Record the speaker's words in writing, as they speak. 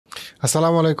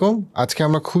আসসালামু আলাইকুম। আজকে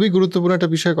আমরা খুবই গুরুত্বপূর্ণ একটা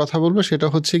বিষয়ে কথা বলবো, সেটা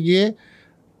হচ্ছে গিয়ে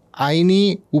আইনি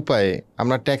উপায়ে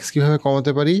আমরা ট্যাক্স কীভাবে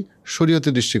কমাতে পারি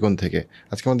শরীয়তের দৃষ্টিকোণ থেকে।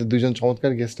 আজকে আমাদের দুইজন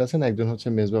চমৎকার গেস্ট আছেন। একজন হচ্ছে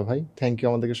মেজবা ভাই, থ্যাংক ইউ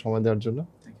আমাদেরকে সময় দেওয়ার জন্য।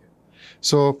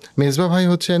 সো মেজবা ভাই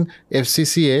হচ্ছেন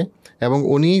FCCA এবং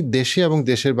উনি দেশে এবং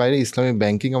দেশের বাইরে ইসলামিক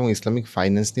ব্যাংকিং এবং ইসলামিক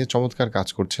ফাইন্যান্স নিয়ে চমৎকার কাজ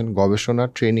করছেন, গবেষণা,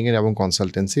 ট্রেনিংয়ের এবং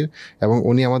কনসালটেন্সির। এবং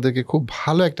উনি আমাদেরকে খুব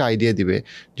ভালো একটা আইডিয়া দিবে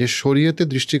যে শরীয়তের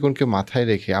দৃষ্টিকোণকে মাথায়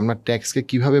রেখে আমরা ট্যাক্সকে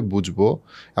কিভাবে বুঝবো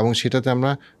এবং সেটাতে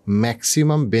আমরা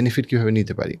ম্যাক্সিমাম বেনিফিট কীভাবে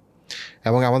নিতে পারি।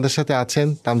 এবং আমাদের সাথে আছেন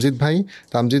তামজিদ ভাই।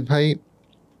 তামজিদ ভাই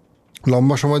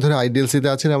লম্বা সময় ধরে IDLCতে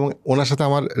আছেন এবং ওনার সাথে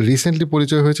আমার রিসেন্টলি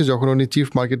পরিচয় হয়েছে যখন উনি চিফ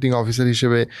মার্কেটিং অফিসার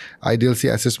হিসেবে IDLC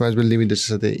অ্যাসেট ম্যানেজমেন্ট লিমিটেডের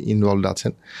সাথে ইনভলভড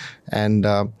আছেন। অ্যান্ড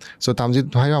সো তামজিদ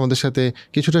ভাইও আমাদের সাথে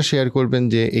কিছুটা শেয়ার করবেন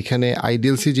যে এখানে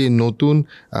IDLC যে নতুন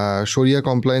শরিয়া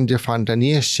কমপ্লায়েন্ট যে ফান্ডটা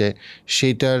নিয়ে এসছে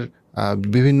সেইটার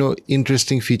বিভিন্ন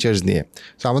ইন্টারেস্টিং ফিচার্স নিয়ে।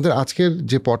 তো আমাদের আজকের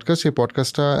যে পডকাস্ট, সেই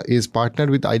পডকাস্টটা is partner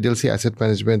with IDLC asset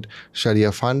management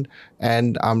sharia fund.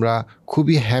 And আমরা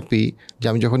খুবই হ্যাপি যে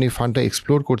আমি যখন এই ফান্ডটা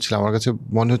এক্সপ্লোর করছিলাম আমার কাছে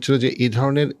মনে হচ্ছিল যে এই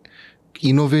ধরনের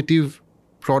ইনোভেটিভ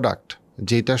প্রোডাক্ট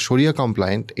যেটা শরিয়া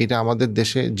কমপ্লায়েন্ট, এটা আমাদের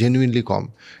দেশে জেনুইনলি কম,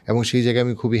 এবং সেই জায়গায়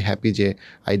আমি খুবই হ্যাপি যে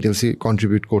IDLC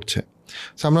কন্ট্রিবিউট করছে।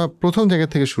 সো আমরা প্রথম জায়গা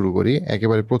থেকে শুরু করি।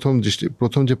 একেবারে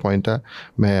প্রথম যে পয়েন্টটা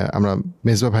আমরা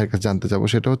মেজবা ভাইয়ের কাছে জানতে চাবো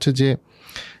সেটা হচ্ছে যে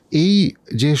এই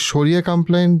যে শরিয়া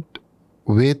কমপ্লায়েন্ট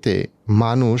ওয়েতে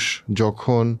মানুষ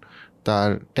যখন তার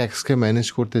ট্যাক্সকে ম্যানেজ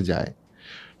করতে যায়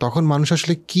তখন মানুষ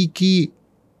আসলে কি কি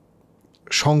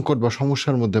সংকট বা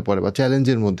সমস্যার মধ্যে পড়ে বা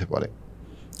চ্যালেঞ্জের মধ্যে পড়ে?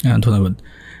 ধন্যবাদ।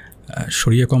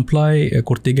 শরিয়া কমপ্লাই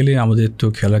করতে গেলে আমাদের তো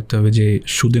খেয়াল রাখতে হবে যে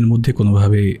সুদের মধ্যে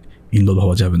কোনোভাবে ইনভলভ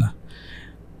হওয়া যাবে না।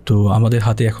 তো আমাদের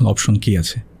হাতে এখন অপশন কী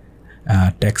আছে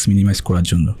ট্যাক্স মিনিমাইজ করার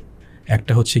জন্য?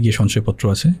 একটা হচ্ছে গিয়ে সঞ্চয়পত্র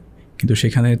আছে, কিন্তু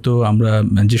সেখানে তো আমরা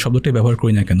যে শব্দটাই ব্যবহার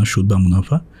করি না কেন, সুদ বা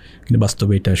মুনাফা, কিন্তু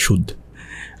বাস্তবে এটা সুদ।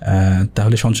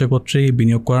 তাহলে সঞ্চয়পত্রে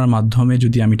বিনিয়োগ করার মাধ্যমে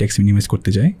যদি আমি ট্যাক্স মিনিমাইজ করতে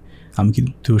যাই, আমি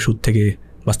কিন্তু সুদ থেকে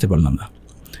বাঁচতে পারলাম না।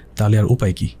 তাহলে আর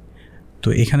উপায় কী? তো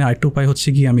এখানে আরেকটা উপায় হচ্ছে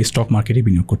গিয়ে আমি স্টক মার্কেটে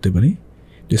বিনিয়োগ করতে পারি।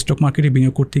 তো স্টক মার্কেটে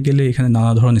বিনিয়োগ করতে গেলে এখানে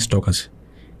নানা ধরনের স্টক আছে,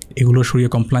 এগুলোর শরিয়া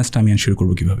কমপ্লায়েন্সটা আমি এনশিওর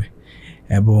করবো কীভাবে,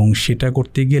 এবং সেটা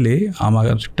করতে গেলে আমার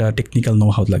একটা টেকনিক্যাল নো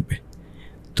হাউ লাগবে।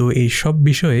 তো এই সব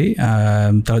বিষয়ে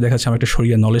তাহলে দেখা যাচ্ছে আমার একটা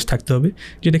শরিয়া নলেজ থাকতে হবে,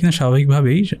 যেটা কিনা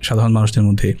স্বাভাবিকভাবেই সাধারণ মানুষদের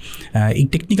মধ্যে এই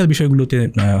টেকনিক্যাল বিষয়গুলোতে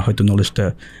হয়তো নলেজটা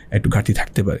একটু ঘাটতি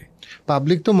থাকতে পারে।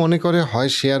 পাবলিক তো মনে করে হয়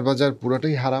শেয়ার বাজার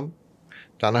পুরোটাই হারাম,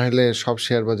 তা না হলে সব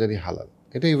শেয়ার বাজারই হালাল।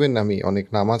 এটা ইভেন আমি অনেক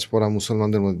নামাজ পড়া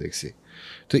মুসলমানদের মধ্যে দেখছি।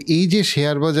 তো এই যে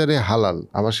শেয়ার বাজারে হালাল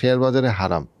আবার শেয়ার বাজারে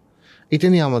হারাম, এটা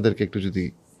নিয়ে আমাদেরকে একটু যদি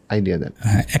আইডিয়া দেন।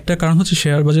 হ্যাঁ, একটা কারণ হচ্ছে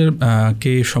শেয়ার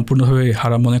বাজারকে সম্পূর্ণভাবে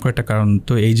হারাম মনে করা একটা কারণ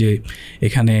তো এই যে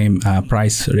এখানে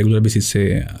প্রাইস রেগুলার বেসিসে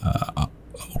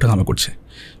ওঠানামা করছে।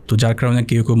 তো যার কারণে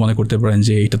কেউ কেউ মনে করতে পারেন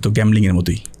যে এটা তো গ্যামলিংয়ের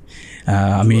মতোই,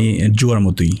 আমি জুয়ার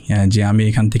মতোই, যে আমি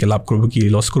এখান থেকে লাভ করব কি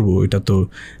লস করব এটা তো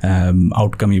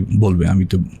আউটকামই বলবে, আমি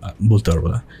তো বলতে পারবো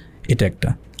না। এটা একটা।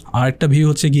 আর একটা ভিউ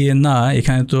হচ্ছে গিয়ে না,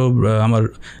 এখানে তো আমার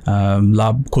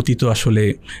লাভ ক্ষতি তো আসলে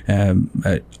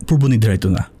পূর্ব নির্ধারিত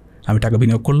না, আমি টাকা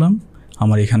বিনিয়োগ করলাম,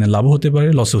 আমার এখানে লাভও হতে পারে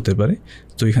লসও হতে পারে।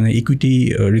 তো এখানে ইকুইটি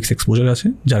রিস্ক এক্সপোজার আছে,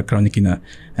 যার কারণে কিনা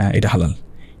এটা হালাল।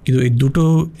 কিন্তু এই দুটো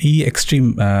এক্সট্রিম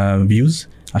ভিউজ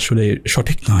আসলে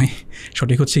সঠিক নয়।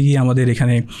 সঠিক হচ্ছে গিয়ে আমাদের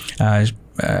এখানে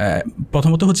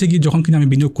প্রথমত হচ্ছে গিয়ে যখন কিনা আমি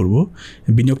বিনিয়োগ করব,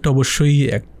 বিনিয়োগটা অবশ্যই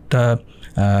একটা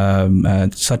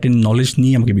সার্টেন নলেজ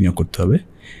নিয়ে আমাকে বিনিয়োগ করতে হবে,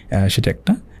 সেটা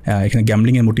একটা। এখানে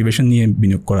গ্যামলিংয়ের মোটিভেশন নিয়ে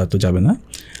বিনিয়োগ করা তো যাবে না।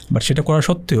 বাট সেটা করা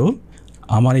সত্ত্বেও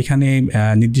আমার এখানে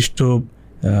নির্দিষ্ট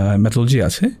মেথোলজি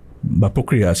আছে বা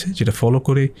প্রক্রিয়া আছে, যেটা ফলো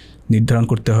করে নির্ধারণ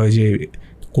করতে হয় যে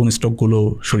কোন স্টকগুলো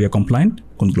শরিয়া কমপ্লায়েন্ট,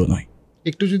 কোনগুলো নয়।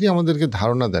 একটু যদি আমাদেরকে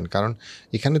ধারণা দেন, কারণ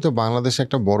এখানে তো বাংলাদেশে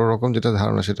একটা বড় রকম যেটা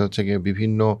ধারণা সেটা হচ্ছে গিয়ে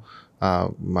বিভিন্ন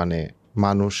মানে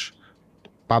মানুষ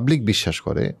পাবলিক বিশ্বাস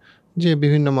করে যে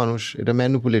বিভিন্ন মানুষ এটা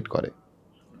ম্যানুপুলেট করে।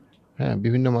 হ্যাঁ,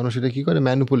 বিভিন্ন মানুষ এটা কী করে,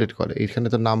 ম্যানুপুলেট করে। এখানে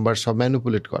তো নাম্বার সব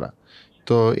ম্যানুপুলেট করা।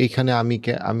 তো এইখানে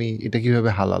আমি এটা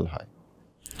কীভাবে হালাল হয়?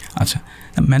 আচ্ছা,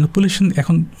 ম্যানিপুলেশন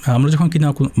এখন আমরা যখন কিনা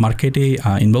মার্কেটে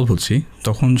ইনভলভ হচ্ছি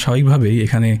তখন স্বাভাবিকভাবেই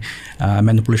এখানে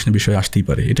ম্যানিপুলেশনের বিষয় আসতেই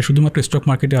পারে। এটা শুধুমাত্র স্টক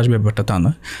মার্কেটে আসবে ব্যাপারটা তা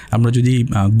না। আমরা যদি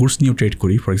গুডস নিয়েও ট্রেড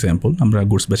করি, ফর এক্সাম্পল আমরা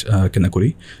গুডস কেনা করি,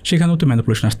 সেখানেও তো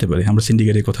ম্যানিপুলেশন আসতে পারে। আমরা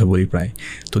সিন্ডিকেটের কথা বলি প্রায়,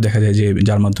 তো দেখা যায় যে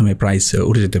যার মাধ্যমে প্রাইস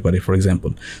উঠে যেতে পারে ফর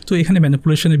এক্সাম্পল। তো এখানে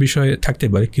ম্যানিপুলেশনের বিষয় থাকতে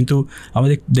পারে, কিন্তু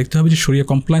আমাদের দেখতে হবে যে শরিয়া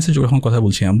কমপ্লায়েন্সের যখন কথা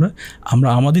বলছি আমরা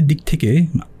আমাদের দিক থেকে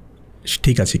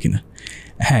ঠিক আছে কিনা।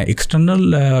 হ্যাঁ, এক্সটার্নাল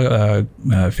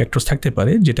ফ্যাক্টরস থাকতে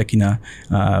পারে যেটা কিনা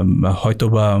হয়তো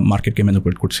বা মার্কেটকে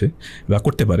ম্যানিপুলেট করছে বা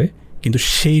করতে পারে, কিন্তু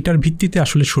সেইটার ভিত্তিতে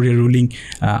আসলে শরিয়া রুলিং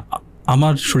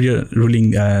আমার শরিয়া রুলিং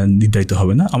নির্ধারিত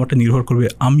হবে না। আমারটা নির্ভর করবে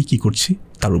আমি কি করছি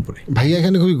তার উপরে। ভাইয়া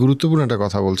এখানে খুবই গুরুত্বপূর্ণ একটা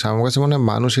কথা বলছে। আমার কাছে মনে হয়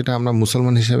মানুষ, এটা আমরা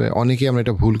মুসলমান হিসেবে অনেকেই আমরা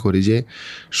এটা ভুল করি যে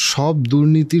সব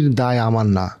দুর্নীতির দায় আমার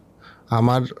না।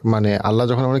 আমার মানে আল্লাহ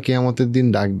যখন আমরা কিয়ামতের দিন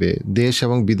ডাকবে, দেশ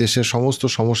এবং বিদেশের সমস্ত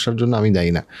সমস্যার জন্য আমি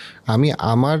দায়ী না। আমি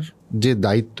আমার যে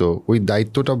দায়িত্ব, ওই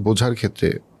দায়িত্বটা বোঝার ক্ষেত্রে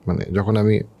মানে যখন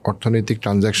আমি অর্থনৈতিক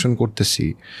ট্রানজ্যাকশন করতেছি,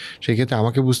 সেই ক্ষেত্রে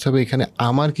আমাকে বুঝতে হবে এখানে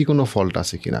আমার কি কোনো ফল্ট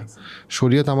আছে কি না।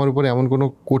 শরীয়ত আমার উপরে এমন কোনো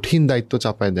কঠিন দায়িত্ব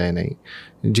চাপায় দেয় নাই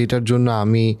যেটার জন্য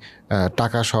আমি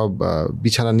টাকা সব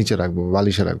বিছানার নিচে রাখবো,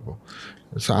 বালিশে রাখবো।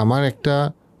 সো আমার একটা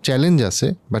চ্যালেঞ্জ আছে,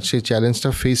 বাট সেই চ্যালেঞ্জটা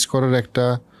ফেস করার একটা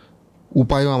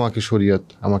উপায়ও আমাকে শরীয়ত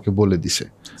আমাকে বলে দিছে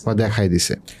বা দেখাই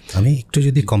দিছে। আমি একটু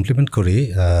যদি কমপ্লিমেন্ট করি,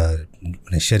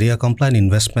 মানে শরিয়া কমপ্লায়েন্ট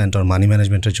ইনভেস্টমেন্ট আর মানি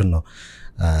ম্যানেজমেন্টের জন্য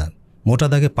মোটা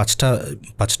দাগে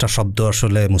পাঁচটা শব্দ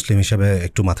আসলে মুসলিম হিসেবে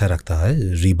একটু মাথায় রাখতে হয়: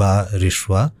 রিবা,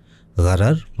 রিশওয়া,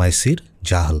 গারার, মাইসির,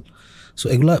 জাহাল। সো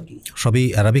এগুলা সবই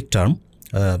অ্যারাবিক টার্ম।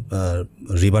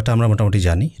 রিবাটা আমরা মোটামুটি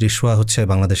জানি। রিশওয়া হচ্ছে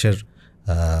বাংলাদেশের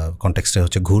কনটেক্সটে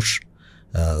হচ্ছে ঘুষ,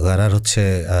 গারার হচ্ছে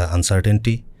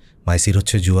আনসার্টেনটি, মাইসির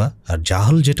হচ্ছে জুয়া, আর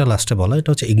জাহল যেটা লাস্টে বলা এটা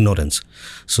হচ্ছে ইগনোরেন্স।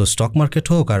 সো স্টক মার্কেট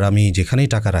হোক আর আমি যেখানেই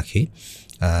টাকা রাখি,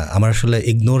 আমার আসলে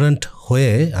ইগনোরেন্ট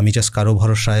হয়ে আমি জাস্ট কারো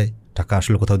ভরসায় টাকা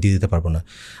আসলে কোথাও দিয়ে দিতে পারবো না।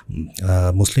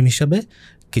 মুসলিম হিসাবে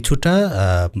কিছুটা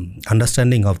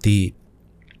understanding of the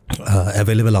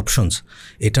available options,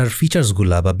 এটার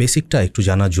ফিচার্সগুলা বা বেসিকটা একটু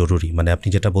জানা জরুরি। মানে আপনি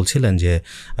যেটা বলছিলেন যে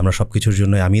আমরা সব কিছুর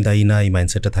জন্য আমি দায়ী না, এই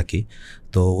মাইন্ডসেটে থাকি।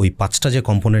 তো ওই পাঁচটা যে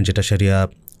কম্পোনেন্ট যেটা শরিয়া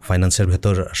ফাইন্যান্সের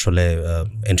ভেতর আসলে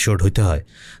এনশিওর্ড হইতে হয়,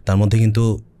 তার মধ্যে কিন্তু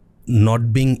not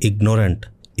being ignorant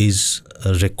is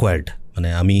required. মানে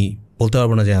আমি বলতে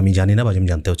পারবো না যে আমি জানি না বা আমি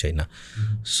জানতেও চাই না।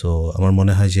 সো আমার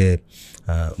মনে হয় যে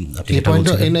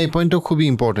এই পয়েন্টটা খুবই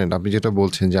ইম্পর্টেন্ট। আপনি যেটা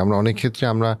বলছেন যে আমরা অনেক ক্ষেত্রে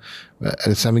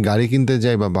আমি গাড়ি কিনতে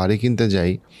যাই বা বাড়ি কিনতে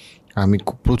যাই, আমি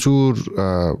প্রচুর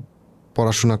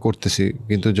পড়াশোনা করতেছি,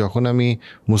 কিন্তু যখন আমি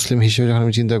মুসলিম হিসেবে যখন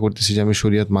আমি চিন্তা করতেছি যে আমি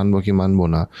শরিয়ত মানবো কি মানবো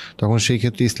না, তখন সেই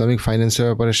ক্ষেত্রে ইসলামিক ফাইন্যান্সের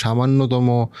ব্যাপারে সামান্যতম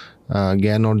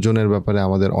জ্ঞান অর্জনের ব্যাপারে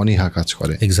আমাদের অনীহা কাজ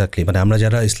করে। এক্স্যাক্টলি। মানে আমরা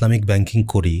যারা ইসলামিক ব্যাংকিং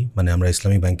করি, মানে আমরা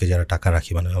ইসলামিক ব্যাংকে যারা টাকা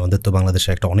রাখি, মানে আমাদের তো বাংলাদেশে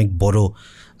একটা অনেক বড়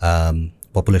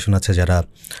পপুলেশন আছে যারা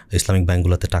ইসলামিক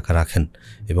ব্যাঙ্কগুলোতে টাকা রাখেন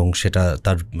এবং সেটা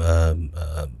তার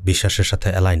বিশ্বাসের সাথে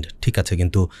অ্যালাইন্ড, ঠিক আছে।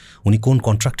 কিন্তু উনি কোন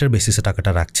কন্ট্রাক্টের বেসিসে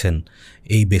টাকাটা রাখছেন,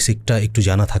 এই বেসিকটা একটু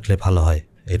জানা থাকলে ভালো হয়।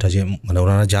 এটা যে মানে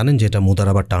ওনারা জানেন যে এটা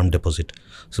মুদারাবার টার্ম ডিপোজিট,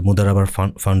 সো মুদারাবার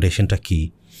ফাউন্ডেশনটা কী,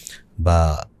 বা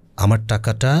আমার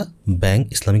টাকাটা ব্যাংক,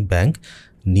 ইসলামিক ব্যাংক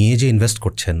নিয়ে যে ইনভেস্ট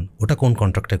করছেন ওটা কোন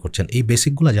কন্ট্রাক্টে করছেন, এই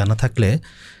বেসিকগুলো জানা থাকলে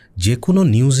যে কোনো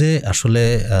নিউজে আসলে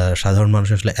সাধারণ মানুষ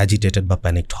আসলে অ্যাজিটেটেড বা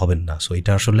প্যানিকড হবেন না। সো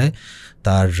এটা আসলে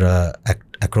তার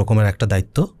এক রকমের একটা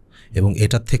দায়িত্ব, এবং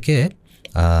এটার থেকে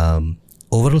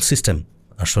ওভারঅল সিস্টেম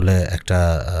আসলে একটা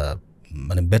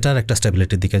মানে বেটার একটা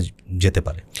স্টেবিলিটির দিকে যেতে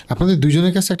পারে। আপনাদের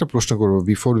দুজনের কাছে একটা প্রশ্ন করবো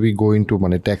বিফোর উই গো ইনটু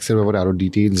মানে ট্যাক্সের ব্যাপারে আরও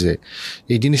ডিটেইলসে।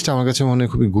 এই জিনিসটা আমার কাছে মনে হয়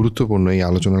খুবই গুরুত্বপূর্ণ এই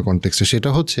আলোচনার কনটেক্সটে। সেটা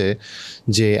হচ্ছে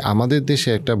যে আমাদের দেশে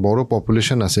একটা বড়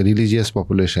পপুলেশন আছে, রিলিজিয়াস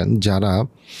পপুলেশন, যারা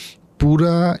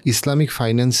পুরা ইসলামিক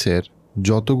ফাইন্যান্সের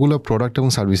যতগুলো প্রোডাক্ট এবং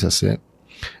সার্ভিস আছে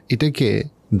এটাকে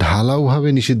ঢালাওভাবে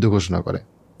নিষিদ্ধ ঘোষণা করে।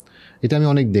 এটা আমি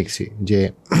অনেক দেখছি যে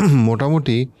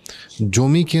মোটামুটি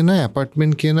জমি কেনা,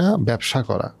 অ্যাপার্টমেন্ট কেনা, ব্যবসা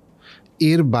করা,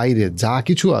 এর বাইরে যা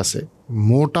কিছু আছে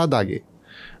মোটা দাগে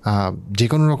যে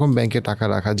কোনো রকম ব্যাংকে টাকা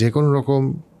রাখা, যে কোনো রকম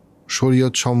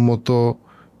শরীয়ত সম্মত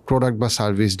প্রোডাক্ট বা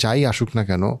সার্ভিস যাই আসুক না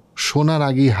কেন, শোনার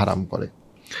আগেই হারাম করে।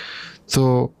 তো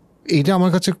এইটা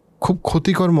আমার কাছে খুব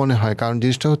ক্ষতিকর মনে হয়। কারণ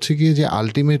জিনিসটা হচ্ছে কি যে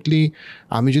আলটিমেটলি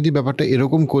আমি যদি ব্যাপারটা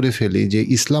এরকম করে ফেলি যে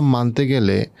ইসলাম মানতে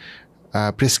গেলে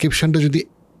প্রেসক্রিপশনটা যদি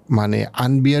মানে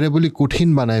আনবিয়ারেবলি কঠিন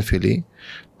বানায় ফেলি,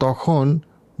 তখন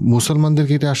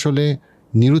মুসলমানদেরকে এটা আসলে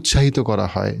নিরুৎসাহিত করা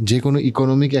হয় যে কোনো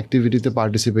ইকোনমিক অ্যাক্টিভিটিতে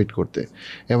পার্টিসিপেট করতে।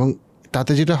 এবং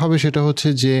তাতে যেটা হবে সেটা হচ্ছে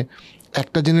যে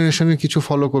একটা জেনারেশনের কিছু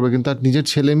ফলো করবে, কিন্তু তার নিজের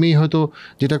ছেলে মেয়েই হয়তো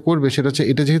যেটা করবে সেটা হচ্ছে,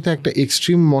 এটা যেহেতু একটা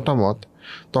এক্সট্রিম মতামত,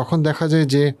 তখন দেখা যায়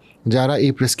যে যারা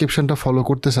এই প্রেসক্রিপশনটা ফলো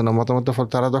করতেছে না, মতামতটা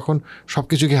তারা তখন সব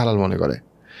কিছুকে হালাল মনে করে।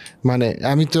 মানে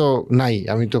আমি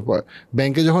তো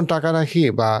ব্যাংকে যখন টাকা রাখি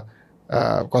বা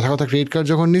কথা ক্রেডিট কার্ড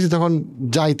যখন নিয়েছি তখন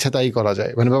যা ইচ্ছা তাই করা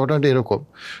যায়, মানে ব্যাপারটা এরকম।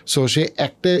 সো সে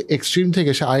একটা এক্সট্রিম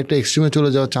থেকে সে আরেকটা এক্সট্রিমে চলে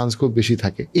যাওয়ার চান্স খুব বেশি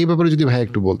থাকে। এই ব্যাপারে যদি ভাই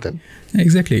একটু বলতেন।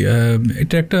 এক্স্যাক্টলি,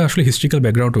 এটা একটা আসলে হিস্ট্রিক্যাল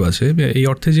ব্যাকগ্রাউন্ডও আছে এই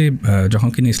অর্থে যে যখন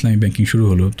কিনা ইসলামিক ব্যাংকিং শুরু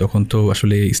হলো তখন তো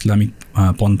আসলে ইসলামিক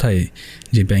পন্থায়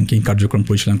যে ব্যাংকিং কার্যক্রম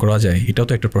পরিচালনা করা যায় এটাও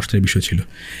তো একটা প্রশ্নের বিষয় ছিল,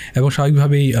 এবং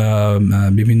স্বাভাবিকভাবেই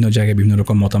বিভিন্ন জায়গায় বিভিন্ন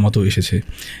রকম মতামতও এসেছে,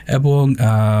 এবং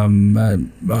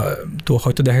তো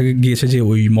হয়তো দেখা গিয়েছে যে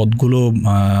ওই মতগুলো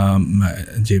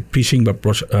যে প্রিচিং বা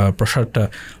প্রসারটা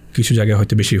কিছু জায়গায়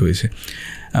হয়তো বেশি হয়েছে।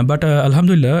 বাট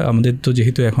আলহামদুলিল্লাহ আমাদের তো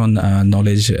যেহেতু এখন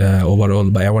নলেজ ওভারঅল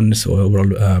বা অ্যাওয়ারনেস ওভারঅল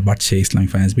বাড়ছে ইসলামিক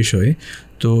ফাইন্যান্স বিষয়ে,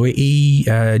 তো এই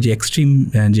যে এক্সট্রিম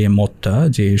যে মতটা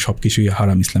যে সব কিছুই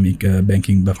হারাম ইসলামিক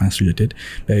ব্যাংকিং বা ফাইন্যান্স রিলেটেড,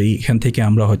 এইখান থেকে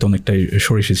আমরা হয়তো অনেকটাই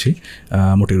সরে এসেছি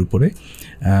মোটের উপরে।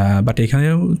 বাট এখানে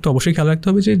তো অবশ্যই খেয়াল রাখতে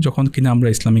হবে যে যখন কিনা আমরা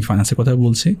ইসলামিক ফাইন্যান্সের কথা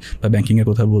বলছি বা ব্যাংকিংয়ের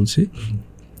কথা বলছি,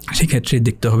 সেক্ষেত্রে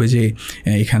দেখতে হবে যে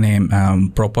এখানে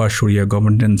প্রপার শরিয়া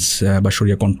গভর্নেন্স বা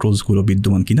শরিয়া কন্ট্রোলসগুলো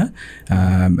বিদ্যমান কিনা।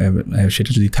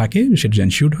 সেটা যদি থাকে, সেটা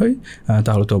এনশিওরড হয়,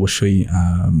 তাহলে তো অবশ্যই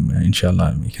ইনশাআল্লাহ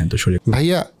এখানে তো শরিয়া।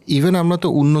 ভাইয়া, ইভেন আমরা তো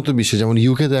উন্নত বিশ্বে যেমন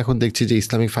ইউকেতে এখন দেখছি যে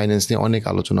ইসলামিক ফাইন্যান্স নিয়ে অনেক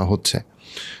আলোচনা হচ্ছে,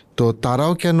 তো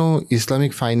তারাও কেন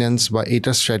ইসলামিক ফাইন্যান্স বা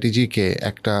এটার স্ট্র্যাটেজিকে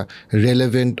একটা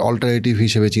রেলেভেন্ট অল্টারনেটিভ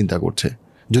হিসেবে চিন্তা করছে,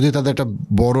 যদি তাদের একটা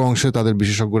বড় অংশে তাদের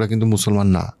বিশেষজ্ঞরা কিন্তু মুসলমান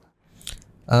না?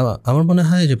 আমার মনে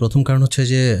হয় যে প্রথম কারণ হচ্ছে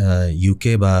যে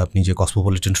ইউকে বা আপনি যে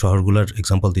কসমোপলিটন শহরগুলোর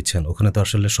এক্সাম্পল দিচ্ছেন, ওখানে তো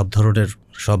আসলে সব ধরনের,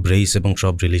 সব রেস এবং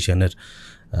সব রিলিজিয়ানের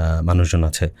মানুষজন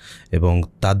আছে, এবং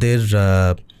তাদের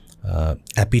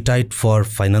অ্যাপিটাইট ফর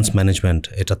ফাইন্যান্স ম্যানেজমেন্ট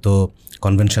এটা তো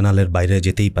কনভেনশনালের বাইরে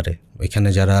যেতেই পারে। এখানে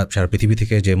যারা সারা পৃথিবী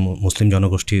থেকে যে মুসলিম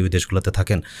জনগোষ্ঠী ওই দেশগুলোতে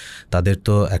থাকেন, তাদের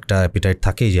তো একটা অ্যাপিটাইট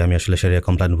থাকেই যে আমি আসলে শরিয়া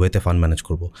কমপ্লায়েন্ট ওয়েতে ফান্ড ম্যানেজ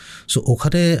করব। সো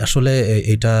ওখানে আসলে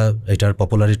এটার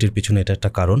পপুলারিটির পিছনে এটা একটা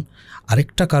কারণ।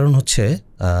 আরেকটা কারণ হচ্ছে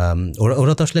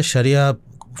ওরা তো আসলে শরিয়া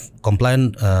কমপ্লায়েন্ট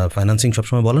ফাইন্যান্সিং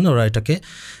সবসময় বলে না, ওরা এটাকে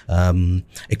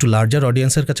একটু লার্জার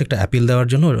অডিয়েন্সের কাছে একটা অ্যাপিল দেওয়ার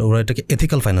জন্য ওরা এটাকে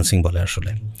এথিক্যাল ফাইন্যান্সিং বলে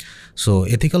আসলে। সো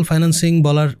এথিক্যাল ফাইন্যান্সিং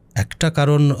বলার একটা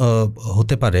কারণ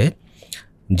হতে পারে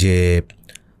যে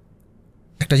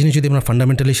একটা জিনিস যদি আমরা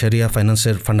ফান্ডামেন্টালি শরিয়া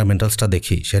ফাইন্যান্সের ফান্ডামেন্টালসটা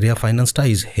দেখি, শরিয়া ফাইন্যান্সটা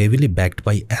is heavily backed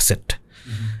by asset.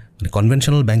 মানে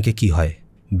কনভেনশনাল ব্যাংকে কি হয়,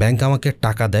 ব্যাংক আমাকে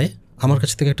টাকা দেয়, আমার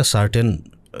কাছ থেকে একটা সার্টেন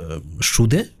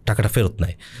সুদে টাকাটা ফেরত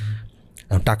নেয়।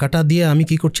 টাকাটা দিয়ে আমি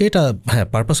কি করছি, এটা হ্যাঁ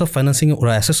পারপাস অফ ফাইন্যান্সিং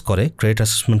ওরা অ্যাসেস করে, ক্রেডিট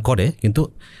অ্যাসেসমেন্ট করে, কিন্তু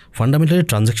ফান্ডামেন্টালি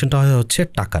ট্রানজ্যাকশনটা হচ্ছে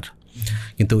টাকার।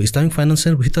 কিন্তু ইসলামিক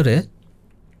ফাইন্যান্সের ভিতরে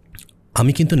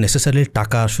আমি কিন্তু নেসেসারি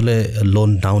টাকা আসলে লোন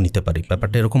নাও নিতে পারি।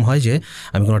 ব্যাপারটা এরকম হয় যে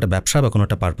আমি কোনো একটা ব্যবসা বা কোনো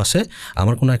একটা পারপাসে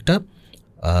আমার কোনো একটা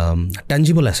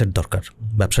ট্যাঞ্জিবল অ্যাসেট দরকার,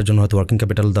 ব্যবসার জন্য হয়তো ওয়ার্কিং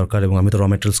ক্যাপিটাল দরকার, এবং আমি তো র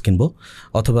মেটেরিয়ালস কিনবো,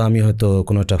 অথবা আমি হয়তো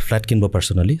কোনো একটা ফ্ল্যাট কিনবো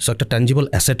পার্সোনালি। সো একটা ট্যাঞ্জিবল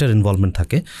অ্যাসেটের ইনভলভমেন্ট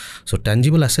থাকে। সো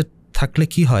ট্যাঞ্জিবল অ্যাসেট থাকলে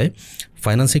কি হয়,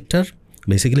 ফাইন্যান্সিংটার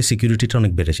বেসিক্যালি সিকিউরিটিটা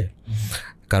অনেক বেড়ে যায়।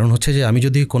 কারণ হচ্ছে যে আমি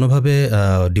যদি কোনোভাবে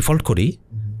ডিফল্ট করি,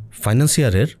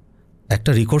 ফাইন্যান্সিয়ারের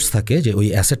একটা রিকোর্স থাকে যে ওই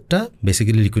অ্যাসেটটা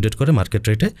বেসিক্যালি লিকুইডেট করে মার্কেট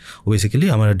রেটে ও বেসিক্যালি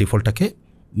আমার ডিফল্টটাকে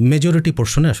মেজরিটি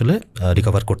পোর্শনে আসলে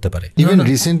রিকভার করতে পারে। ইভেন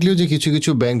রিসেন্টলিও যে কিছু কিছু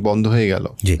ব্যাংক বন্ধ হয়ে গেল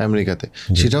আমেরিকাতে,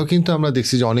 সেটাও কিন্তু আমরা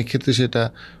দেখছি যে অনেক ক্ষেত্রে সেটা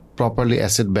প্রপারলি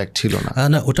অ্যাসেট ব্যাক ছিল না।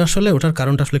 না, ওটার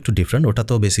কারণটা আসলে একটু ডিফারেন্ট। ওটা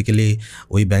তো বেসিক্যালি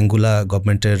ওই ব্যাঙ্কগুলা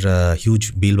গভর্নমেন্টের হিউজ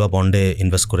বিল বা বন্ডে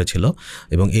ইনভেস্ট করেছিল,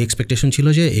 এবং এই এক্সপেকটেশন ছিল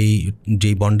যে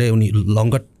যেই বন্ডে উনি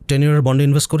লঙ্গার টেনিয়রের বন্ডে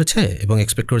ইনভেস্ট করেছে এবং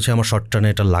এক্সপেক্ট করেছে আমার শর্ট টার্মে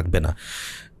এটা লাগবে না।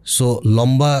 সো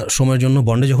লম্বা সময়ের জন্য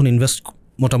বন্ডে যখন ইনভেস্ট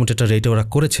মোটামুটি একটা রেটে ওরা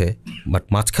করেছে, বাট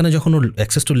মাঝখানে যখন ওর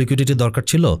অ্যাক্সেস টু লিকুইডিটি দরকার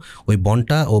ছিল, ওই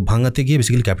বন্ডটা ও ভাঙাতে গিয়ে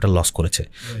বেসিক্যালি ক্যাপিটাল লস করেছে।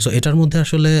 সো এটার মধ্যে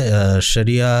আসলে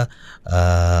শরিয়া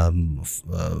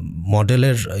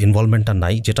মডেলের ইনভলভমেন্টটা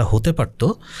নাই, যেটা হতে পারতো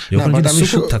যখন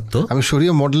থাকতো। আমি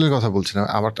শরিয়া মডেলের কথা বলছি না।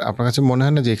 আপনার কাছে মনে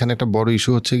হয় না যে এখানে একটা বড়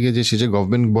ইস্যু হচ্ছে গিয়ে যে সে যে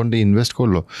গভর্নমেন্ট বন্ডে ইনভেস্ট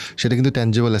করলো, সেটা কিন্তু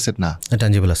ট্যাঞ্জিবল অ্যাসেট না।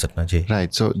 ট্যাঞ্জিবল অ্যাসেট না, জি, রাইট।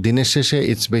 সো দিনের শেষে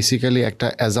ইটস বেসিক্যালি একটা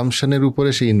অ্যাজাম্পশনের উপরে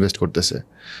সে ইনভেস্ট করতেছে।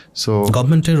 সো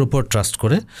গভর্নমেন্টের উপর ট্রাস্ট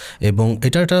করে, এবং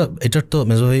এটার তো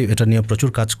মেজো ভাই এটা নিয়ে প্রচুর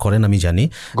কাজ করেন আমি জানি।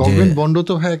 গভর্নমেন্ট বন্ডও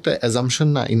তো ভাই একটা অ্যাজাম্পশন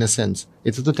না ইন এ সেন্স,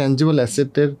 এটা তো ট্যাঞ্জিবল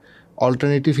অ্যাসেটের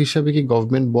অল্টারনেটিভ হিসাবে কি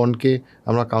গভর্নমেন্ট বন্ডকে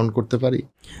আমরা কাউন্ট করতে পারি?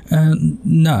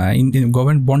 না,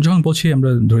 গভর্নমেন্ট বন্ড যখন বলছি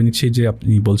আমরা ধরে নিচ্ছি যে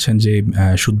আপনি বলছেন যে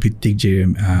সুদভিত্তিক যে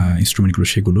ইনস্ট্রুমেন্টগুলো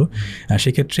সেগুলো,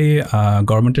 সেক্ষেত্রে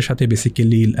গভর্নমেন্টের সাথে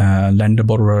বেসিক্যালি ল্যান্ডার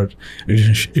বরোয়ার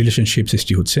রিলেশনশিপ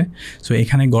সৃষ্টি হচ্ছে। সো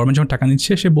এখানে গভর্নমেন্ট যখন টাকা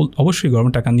নিচ্ছে, সে অবশ্যই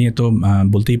গভর্নমেন্ট টাকা নিয়ে তো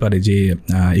বলতেই পারে যে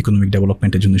ইকোনমিক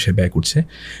ডেভেলপমেন্টের জন্য সে ব্যয় করছে।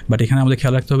 বাট এখানে আমাদের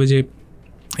খেয়াল রাখতে হবে যে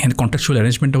এখানে কন্ট্রাকচুয়াল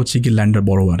অ্যারেঞ্জমেন্টটা হচ্ছে কি ল্যান্ডার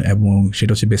বরোয়ার, এবং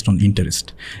সেটা হচ্ছে বেসড অন ইন্টারেস্ট,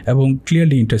 এবং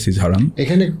ক্লিয়ারলি ইন্টারেস্ট ইজ হারাম।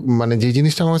 এখানে মানে যে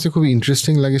জিনিসটা আমার কাছে খুব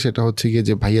ইন্টারেস্টিং লাগে সেটা হচ্ছে গিয়ে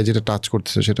যে ভাইয়া যেটা টাচ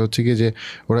করতেছে, সেটা হচ্ছে গিয়ে যে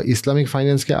ওরা ইসলামিক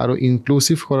ফাইন্যান্সকে আরও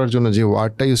ইনক্লুসিভ করার জন্য যে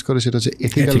ওয়ার্ডটা ইউজ করে সেটা হচ্ছে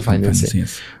এথিক্যাল ফাইন্যান্সিং,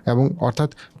 এবং অর্থাৎ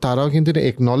তারাও কিন্তু এটা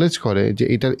একনলেজ করে যে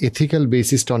এটার এথিক্যাল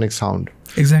বেসিসটা অনেক সাউন্ড।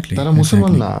 এক্স্যাক্টলি, তারা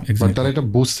মুসলমান না, বাট তারা এটা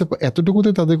বুঝতে এতটুকুতে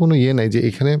তাদের কোনো ইয়ে নাই যে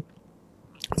এখানে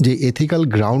যে এথিক্যাল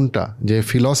গ্রাউন্ডটা, যে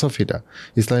ফিলসফিটা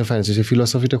ইসলামিক ফাইন্যান্সের, সেই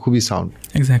ফিলসফিটা খুবই সাউন্ড।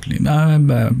 এক্স্যাক্টলি।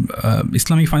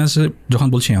 ইসলামিক ফাইন্যান্সে যখন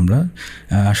বলছি আমরা,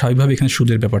 স্বাভাবিকভাবে এখানে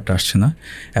সুদের ব্যাপারটা আসছে না,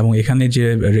 এবং এখানে যে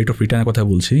রেট অফ রিটার্নের কথা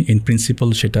বলছি, ইন প্রিন্সিপাল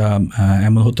সেটা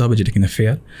এমন হতে হবে যেটা কিনা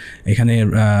ফেয়ার। এখানে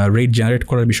রেট জেনারেট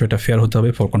করার বিষয়টা ফেয়ার হতে হবে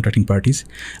ফর কন্ট্রাক্টিং পার্টিস।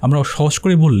 আমরা সহজ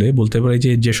করে বলতে পারি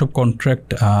যে যেসব কন্ট্রাক্ট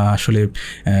আসলে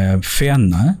ফেয়ার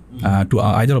না, two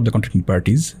either of the contracting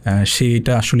parties,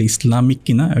 সেটা আসলে ইসলামিক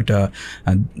কিনা এটা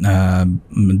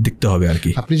দেখতে হবে আর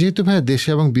কি। আপনি যেহেতু ভাই দেশে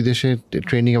এবং বিদেশে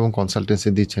ট্রেনিং এবং কনসালটেন্সি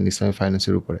দিচ্ছেন ইসলামিক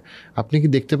ফাইন্যান্সের উপরে, আপনি কি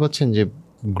দেখতে পাচ্ছেন যে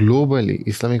গ্লোবালি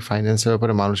ইসলামিক ফাইন্যান্সের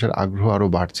ব্যাপারে মানুষের আগ্রহ আরও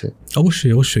বাড়ছে?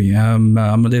 অবশ্যই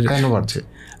আমাদের কেন বাড়ছে?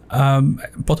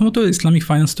 প্রথমত ইসলামিক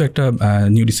ফাইন্যান্স তো একটা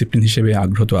নিউ ডিসিপ্লিন হিসেবে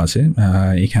আগ্রহ তো আছে,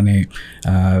 এখানে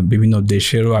বিভিন্ন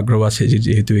দেশেরও আগ্রহ আছে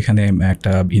যেহেতু এখানে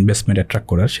একটা ইনভেস্টমেন্ট অ্যাট্রাক্ট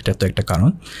করার, সেটা তো একটা কারণ।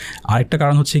 আরেকটা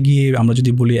কারণ হচ্ছে গিয়ে আমরা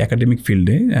যদি বলি একাডেমিক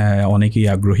ফিল্ডে অনেকেই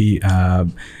আগ্রহী,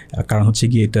 কারণ হচ্ছে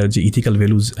গিয়ে এটার যে ইথিক্যাল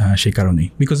ভ্যালুজ সেই কারণেই,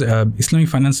 because Islamic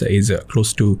finance is close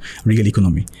two real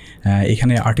economy.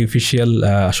 এখানে আর্টিফিশিয়াল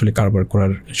আসলে কারবার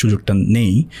করার সুযোগটা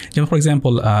নেই, যেমন for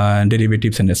example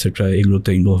derivatives and etcetera এগুলোতে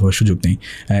ইনভলভ হওয়ার সুযোগ নেই,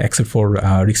 except for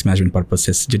risk management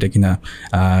purposes, যেটা কিনা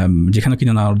যেখানে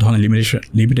কিনা নানা ধরনের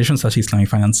লিমিটেশনস আছে ইসলামিক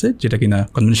ফাইন্যান্সে, যেটা কিনা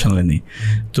কনভেনশনালে নেই।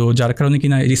 তো যার কারণে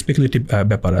কিনা স্পেকুলেটিভ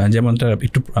ব্যাপার, যেমনটা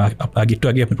একটু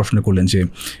আগে আপনি প্রশ্ন করলেন যে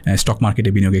স্টক মার্কেটে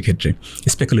বিনিয়োগের ক্ষেত্রে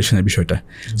স্পেকুলেশনের বিষয়টা।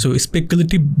 সো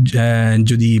স্পেকুলেটিভ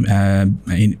যদি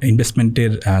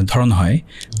ইনভেস্টমেন্টের ধরন হয়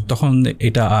তখন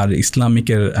এটা আর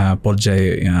ইসলামিকের পর্যায়ে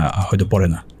হয়তো পড়ে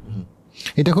না।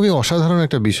 এটা খুবই অসাধারণ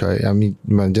একটা বিষয়। আমি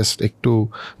জাস্ট একটু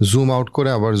জুম আউট করে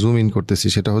আবার জুম ইন করতেছি।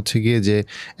 সেটা হচ্ছে গিয়ে যে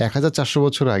 1400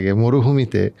 বছর আগে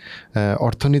মরুভূমিতে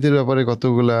অর্থনীতির ব্যাপারে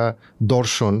কতগুলা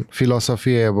দর্শন,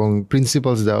 ফিলসফি এবং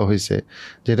প্রিন্সিপালস দেওয়া হয়েছে,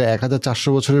 যেটা 1400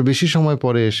 বছরের বেশি সময়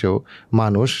পরে এসেও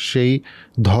মানুষ সেই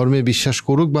ধর্মে বিশ্বাস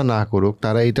করুক বা না করুক,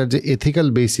 তারা এটার যে এথিক্যাল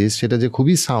বেসিস সেটা যে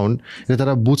খুবই সাউন্ড, এটা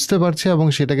তারা বুঝতে পারছে এবং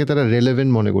সেটাকে তারা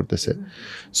রেলেভেন্ট মনে করতেছে।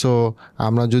 সো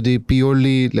আমরা যদি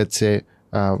পিওরলি লেটসে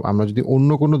আমরা যদি অন্য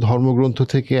কোনো ধর্মগ্রন্থ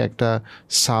থেকে একটা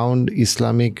সাউন্ড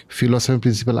ইসলামিক ফিলসফি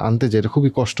প্রিন্সিপাল আনতে যাই, এটা খুবই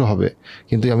কষ্ট হবে,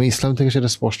 কিন্তু আমি ইসলাম থেকে সেটা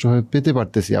স্পষ্টভাবে পেতে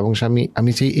পারতেছি এবং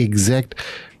আমি সেই এক্স্যাক্ট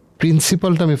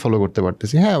প্রিন্সিপালটা আমি ফলো করতে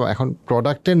পারতেছি। হ্যাঁ, এখন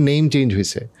প্রোডাক্টের নেম চেঞ্জ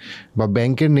হয়েছে বা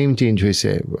ব্যাংকের নেম চেঞ্জ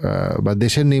হয়েছে বা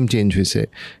দেশের নেম চেঞ্জ হয়েছে,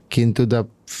 কিন্তু the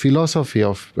philosophy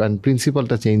of and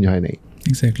প্রিন্সিপালটা change হয় নাই।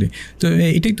 এক্স্যাক্টলি। তো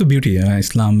এটাই তো বিউটি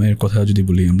ইসলামের কথা যদি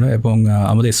বলি আমরা, এবং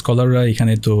আমাদের স্কলাররা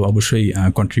এখানে তো অবশ্যই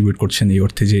কন্ট্রিবিউট করছেন এই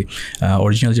অর্থে যে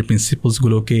অরিজিনাল যে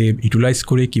প্রিন্সিপালসগুলোকে ইউটিলাইজ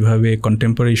করে কীভাবে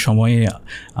কন্টেম্পোরারি সময়ে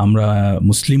আমরা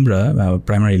মুসলিমরা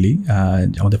প্রাইমারিলি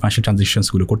আমাদের ফাইন্যান্সিয়াল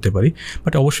ট্রানজেকশনসগুলো করতে পারি।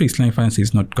 বাট অবশ্যই Islamic finance is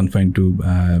not confined two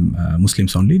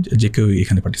Muslims only, যে কেউ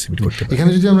এখানে পার্টিসিপেট করতে পারে।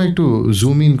 এখানে যদি আমরা একটু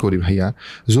জুম ইন করি ভাইয়া,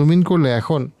 জুম ইন করলে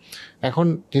এখন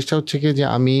চেষ্টা হচ্ছে কি যে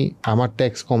আমি আমার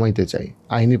ট্যাক্স কমাইতে চাই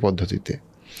আইনি পদ্ধতিতে,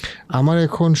 আমার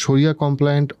এখন শরিয়া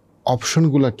কমপ্লায়েন্ট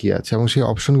অপশনগুলো কী আছে এবং সেই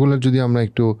অপশনগুলোর যদি আমরা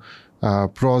একটু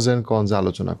প্রজ অ্যান্ড কনস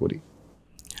আলোচনা করি।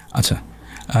 আচ্ছা,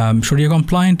 শরিয়া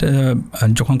কমপ্লায়েন্ট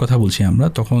যখন কথা বলছি আমরা,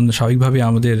 তখন স্বাভাবিকভাবে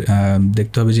আমাদের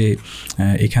দেখতে হবে যে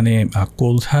এখানে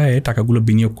কোথায় টাকাগুলো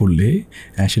বিনিয়োগ করলে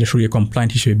সেটা শরিয়া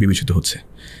কমপ্লায়েন্ট হিসেবে বিবেচিত হচ্ছে।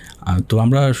 তো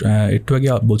আমরা একটু আগে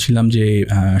বলছিলাম যে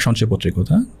সঞ্চয়পত্রের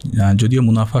কথা, যদিও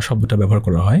মুনাফা শব্দটা ব্যবহার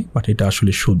করা হয়, বাট এটা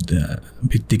আসলে সুদ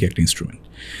ভিত্তিক একটা ইনস্ট্রুমেন্ট।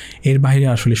 এর বাইরে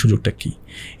আসলে সুযোগটা কী?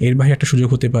 এর বাইরে একটা সুযোগ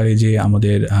হতে পারে যে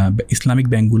আমাদের ইসলামিক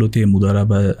ব্যাঙ্কগুলোতে মুদারা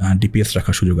বা ডিপিএস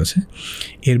রাখার সুযোগ আছে।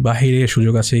 এর বাইরে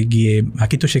সুযোগ আছে গিয়ে,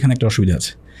 কিন্তু সেখানে একটা অসুবিধা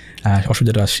আছে,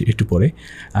 অসুবিধাটা আসছে একটু পরে।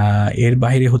 এর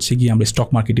বাইরে হচ্ছে গিয়ে আমরা স্টক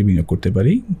মার্কেটে বিনিয়োগ করতে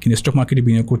পারি, কিন্তু স্টক মার্কেটে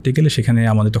বিনিয়োগ করতে গেলে সেখানে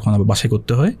আমাদের তখন আবার বাছাই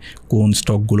করতে হয় কোন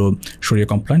স্টকগুলো শরিয়া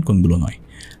কমপ্লায়েন্ট, কোনগুলো নয়।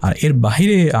 আর এর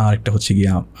বাইরে আর একটা হচ্ছে গিয়ে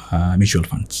মিউচুয়াল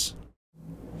ফান্ডস।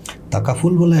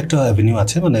 তাকাফুল বলে একটা অ্যাভিনিউ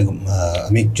আছে, মানে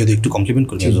আমি যদি একটু কমপ্লিমেন্ট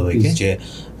করি যে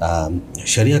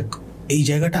শরিয়া এই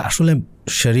জায়গাটা আসলে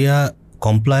শরিয়া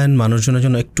কমপ্লায়েন্ট মানুষজনের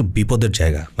জন্য একটু বিপদের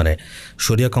জায়গা। মানে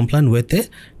শরিয়া কমপ্লায়েন্ট ওয়েতে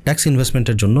ট্যাক্স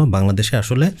ইনভেস্টমেন্টের জন্য বাংলাদেশে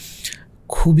আসলে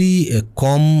খুবই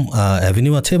কম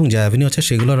অ্যাভিনিউ আছে, এবং যে অ্যাভিনিউ আছে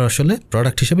সেগুলোর আসলে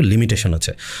প্রোডাক্ট হিসেবে লিমিটেশন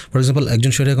আছে। ফর এক্সাম্পল,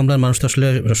 একজন শরিয়া কমপ্লায়েন্ট মানুষ তো আসলে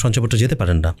সঞ্চয়পত্রে যেতে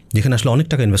পারেন না, যেখানে আসলে অনেক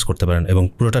টাকা ইনভেস্ট করতে পারেন এবং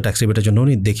পুরোটা ট্যাক্স রিবেটের জন্য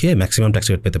উনি দেখিয়ে ম্যাক্সিমাম ট্যাক্স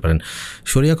রিবেট পেতে পারেন।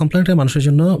 শরিয়া কমপ্লায়েন্টের মানুষের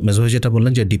জন্য মেজবাহ যেটা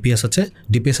বললেন যে ডিপিএস আছে,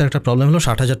 ডিপিএসের একটা প্রবলেম হলো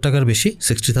 60,000 টাকার বেশি,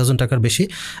 60,000 টাকার বেশি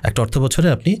একটা অর্থ বছরে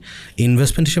আপনি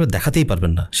ইনভেস্টমেন্ট হিসেবে দেখাতেই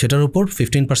পারবেন না। সেটার উপর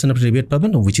 15% আপনি রিবেট পাবেন,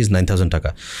 উইচ ইজ 9,000 টাকা।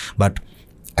 বাট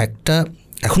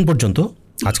এখন পর্যন্ত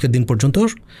আজকের দিন পর্যন্ত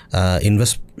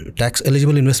ট্যাক্স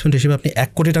এলিজিবল ইনভেস্টমেন্ট হিসেবে আপনি 1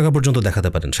 কোটি টাকা পর্যন্ত দেখাতে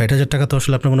পারেন। 60,000 টাকা তো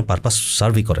আসলে আপনার কোনো পারপাস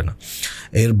সার্ভই করে না।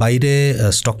 এর বাইরে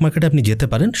স্টক মার্কেটে আপনি যেতে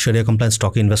পারেন, শরিয়া কমপ্লায়েন্স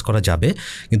স্টকে ইনভেস্ট করা যাবে,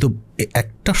 কিন্তু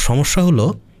একটা সমস্যা হলো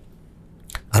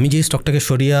আমি যে স্টকটাকে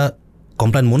শরিয়া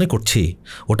কমপ্লায়েন্ট মনে করছি,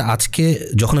 ওটা আজকে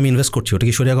যখন আমি ইনভেস্ট করছি ওটা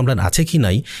কি শরিয়া কমপ্লায়েন্ট আছে কি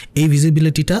নাই, এই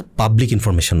ভিজিবিলিটিটা পাবলিক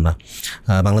ইনফরমেশন না।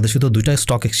 বাংলাদেশে তো 2টা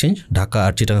স্টক এক্সচেঞ্জ, ঢাকা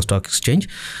আর চিটাগাং স্টক এক্সচেঞ্জ।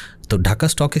 তো ঢাকা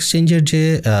স্টক এক্সচেঞ্জের যে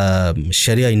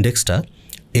শরিয়া ইন্ডেক্সটা,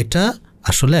 এটা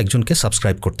আসলে একজনকে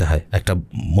সাবস্ক্রাইব করতে হয়, একটা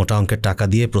মোটা অঙ্কের টাকা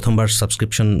দিয়ে প্রথমবার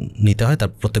সাবস্ক্রিপশন নিতে হয়, তার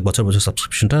প্রত্যেক বছর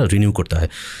সাবস্ক্রিপশনটা রিনিউ করতে হয়,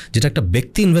 যেটা একটা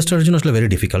ব্যক্তি ইনভেস্টরের জন্য আসলে ভেরি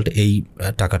ডিফিকাল্ট এই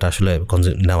টাকাটা আসলে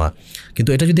নেওয়া। কিন্তু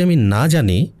এটা যদি আমি না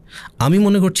জানি, আমি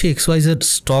মনে করছি XYZ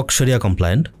স্টক শরিয়া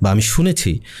কমপ্লায়েন্ট, বা আমি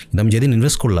শুনেছি, কিন্তু আমি যেদিন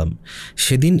ইনভেস্ট করলাম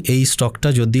সেদিন এই স্টকটা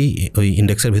যদি ওই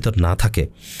ইন্ডেক্সের ভিতর না থাকে,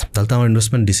 তাহলে তো আমার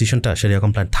ইনভেস্টমেন্ট ডিসিশনটা শরিয়া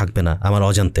কমপ্লায়েন্ট থাকবে না আমার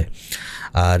অজান্তে।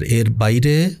 আর এর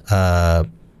বাইরে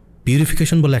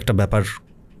পিউরিফিকেশন বলে একটা ব্যাপার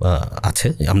আছে,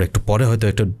 আমরা একটু পরে হয়তো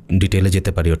একটু ডিটেলে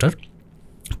যেতে পারি ওটার।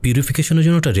 পিউরিফিকেশনের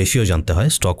জন্য ওটা রেশিও জানতে হয়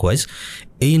স্টক ওয়াইজ।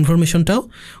 এই ইনফরমেশনটাও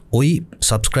ওই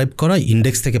সাবস্ক্রাইব করা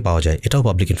ইন্ডেক্স থেকে পাওয়া যায়, এটাও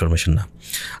পাবলিক ইনফরমেশন না।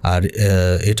 আর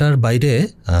এটার বাইরে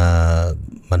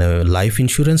মানে লাইফ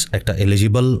ইন্স্যুরেন্স একটা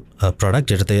এলিজিবল প্রোডাক্ট,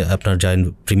 যেটাতে আপনার যা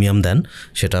প্রিমিয়াম দেন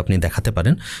সেটা আপনি দেখাতে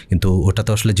পারেন, কিন্তু ওটা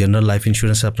তো আসলে জেনারেল লাইফ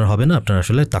ইন্স্যুরেন্সে আপনার হবে না, আপনার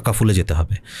আসলে টাকা ফুলে যেতে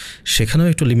হবে। সেখানেও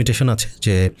একটু লিমিটেশন আছে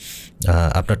যে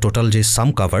আপনার টোটাল যে সাম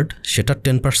কাভার্ড সেটার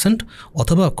 10%,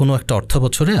 অথবা কোনো একটা অর্থ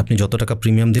বছরে আপনি যত টাকা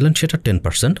প্রিমিয়াম দিলেন সেটার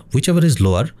 10%, হুইচ এভার ইজ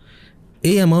লোয়ার,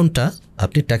 এই অ্যামাউন্টটা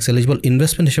আপনি ট্যাক্স এলিজিবল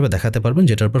ইনভেস্টমেন্ট হিসেবে দেখাতে পারবেন,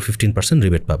 যেটার উপর 15%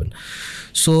 রিবেট পাবেন।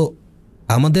 সো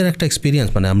আমাদের একটা এক্সপিরিয়েন্স,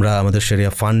 মানে আমরা আমাদের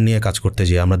শরিয়া ফান্ড নিয়ে কাজ করতে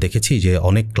যেয়ে আমরা দেখেছি যে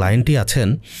অনেক ক্লায়েন্টই আছেন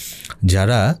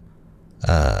যারা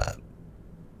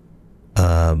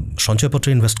সঞ্চয়পত্রে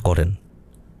ইনভেস্ট করেন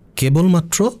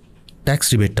কেবলমাত্র ট্যাক্স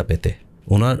রিবেটটা পেতে।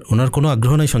 ওনার কোনো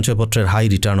আগ্রহ নেই সঞ্চয়পত্রের high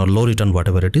return R low return what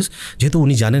ever it is, যেহেতু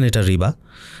উনি জানেন এটা রিবা,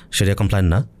 শরিয়া কমপ্লায়েন্ট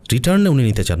না, রিটার্নে উনি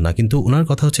নিতে চান না। কিন্তু ওনার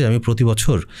কথা হচ্ছে আমি প্রতি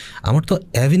বছর, আমার তো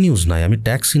অ্যাভিনিউজ নাই, আমি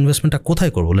ট্যাক্স ইনভেস্টমেন্টটা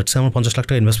কোথায় করবো? লেটস সে আমার 50 লাখ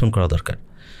টাকা ইনভেস্টমেন্ট করা দরকার,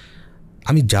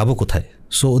 আমি যাব কোথায়?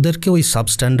 সো ওদেরকে ওই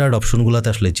সাবস্ট্যান্ডার্ড অপশনগুলোতে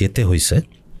আসলে যেতে হয়েছে।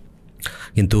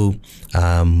 কিন্তু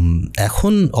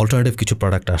এখন অল্টারনেটিভ কিছু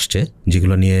প্রোডাক্ট আসছে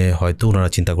যেগুলো নিয়ে হয়তো ওনারা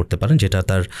চিন্তা করতে পারেন, যেটা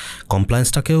তার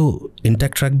কমপ্লায়েন্সটাকেও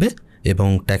ইনট্যাক্ট রাখবে এবং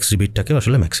ট্যাক্স রিবিটটাকেও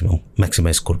আসলে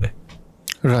ম্যাক্সিমাইজ করবে।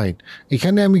 রাইট,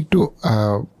 এখানে আমি একটু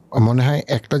মনে হয়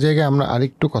একটা জায়গায় আমরা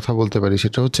আরেকটু কথা বলতে পারি,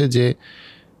 সেটা হচ্ছে যে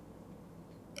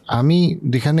আমি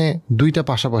যেখানে দুইটা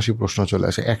পাশাপাশি প্রশ্ন চলে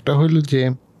আসে। একটা হইল যে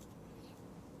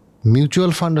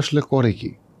মিউচুয়াল ফান্ড আসলে করে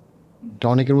কি, এটা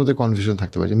অনেকের মধ্যে কনফিউশন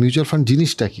থাকতে পারে যে মিউচুয়াল ফান্ড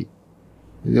জিনিসটা কি,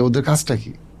 যে ওদের কাজটা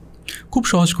কি। খুব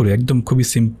সহজ করে, একদম খুবই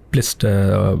সিম্পলেস্ট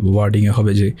ওয়ার্ডিংয়ে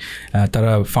হবে যে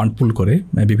তারা ফান্ড পুল করে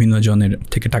বিভিন্ন জনের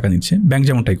থেকে টাকা নিচ্ছে, ব্যাংক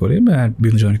যেমনটাই করে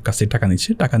বিভিন্ন জনের কাছে টাকা নিচ্ছে,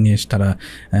 টাকা নিয়ে তারা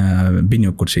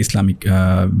বিনিয়োগ করছে, ইসলামিক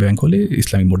ব্যাংক হলে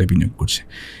ইসলামিক বোর্ডে বিনিয়োগ করছে।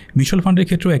 মিউচুয়াল ফান্ডের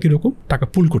ক্ষেত্রেও একই রকম, টাকা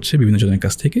পুল করছে বিভিন্ন জনের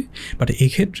কাছ থেকে, বাট এই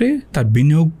ক্ষেত্রে তার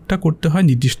বিনিয়োগটা করতে হয়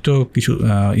নির্দিষ্ট কিছু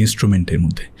ইনস্ট্রুমেন্টের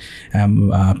মধ্যে।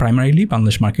 প্রাইমারিলি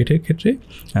বাংলাদেশ মার্কেটের ক্ষেত্রে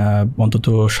অন্তত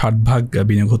 60%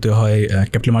 বিনিয়োগ হতে হয়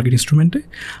ক্যাপিটাল মার্কেট ইনস্ট্রুমেন্টে,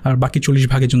 আর বাকি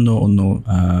 40% জন্য অন্য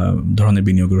ধরনের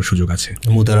বিনিয়োগের সুযোগ আছে।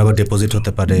 মুদারাবা ডিপোজিট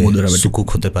হতে পারে, সুকুক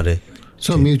হতে পারে।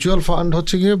 সো মিউচুয়াল ফান্ড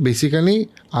হচ্ছে গিয়ে বেসিক্যালি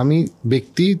আমি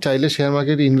ব্যক্তি চাইলে শেয়ার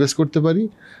মার্কেটে ইনভেস্ট করতে পারি,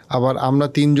 আবার আমরা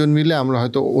 3 জন মিলে আমরা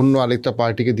হয়তো অন্য আরেকটা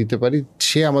পার্টিকে দিতে পারি,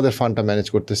 সে আমাদের ফান্ডটা ম্যানেজ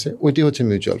করতেছে, ওইটি হচ্ছে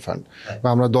মিউচুয়াল ফান্ড। বা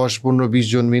আমরা 10, 15, 20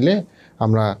 জন মিলে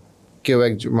আমরা কেউ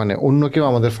মানে অন্য কেউ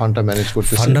আমাদের ফান্ডটা ম্যানেজ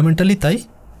করতেছে। ফান্ডামেন্টালি তাই,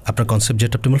 আপনার কনসেপ্ট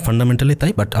যেটা আপনি বল ফান্ডামেন্টালি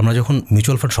তাই। বাট আমরা যখন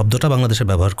মিউচুয়াল ফান্ড শব্দটা বাংলাদেশে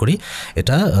ব্যবহার করি,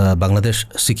 এটা Bangladesh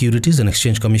securities and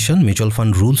exchange commission mutual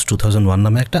fund rules 2001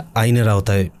 নামে একটা আইনের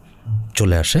আওতায়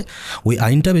চলে আসে। ওই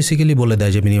আইনটা বেসিক্যালি বলে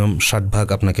দেয় যে মিনিমাম 60%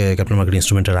 আপনাকে ক্যাপিটাল মার্কেট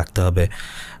ইনস্ট্রুমেন্টে রাখতে হবে,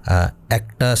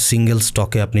 একটা সিঙ্গেল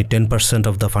স্টকে আপনি 10%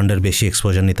 অফ দ্য ফান্ডের বেশি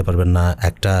এক্সপোজার নিতে পারবেন না,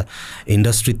 একটা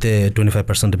ইন্ডাস্ট্রিতে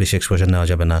 25% বেশি এক্সপোজার নেওয়া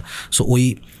যাবে না। সো ওই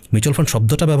মিউচুয়াল ফান্ড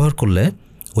শব্দটা ব্যবহার করলে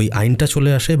ওই আইনটা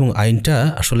চলে আসে, এবং আইনটা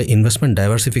আসলে ইনভেস্টমেন্ট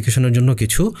ডাইভার্সিফিকেশনের জন্য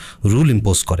কিছু রুল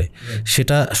ইম্পোজ করে।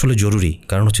 সেটা আসলে জরুরি,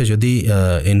 কারণ হচ্ছে যদি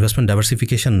ইনভেস্টমেন্ট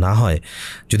ডাইভার্সিফিকেশন না হয়,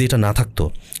 যদি এটা না থাকতো,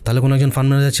 তাহলে কোনো একজন ফান্ড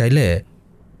ম্যানেজার চাইলে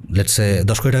লেটস সে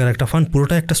 10 কোটি টাকার একটা ফান্ড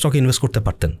পুরোটা একটা স্টকে ইনভেস্ট করতে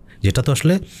পারতেন, যেটা তো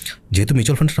আসলে যেহেতু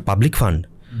মিউচুয়াল ফান্ড একটা পাবলিক ফান্ড,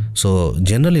 সো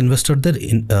জেনারেল ইনভেস্টরদের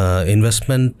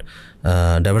ইনভেস্টমেন্ট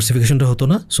ডাইভার্সিফিকেশনটা হতো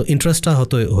না, সো ইন্টারেস্টটা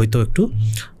হয়তো একটু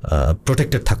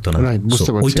প্রোটেক্টেড থাকতো না।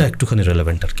 ওইটা একটুখানি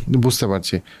রেলেভেন্ট আর কি। বুঝতে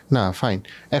পারছি, না ফাইন।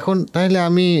 এখন তাহলে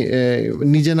আমি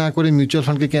নিজে না করে মিউচুয়াল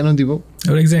ফান্ডকে কেন দিব?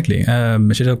 এক্স্যাক্টলি,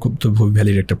 সেটা খুব তো খুব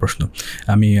ভ্যালিড একটা প্রশ্ন।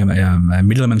 আমি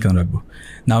মিডলম্যান কেন রাখবো?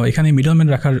 না, এখানে মিডলম্যান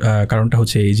রাখার কারণটা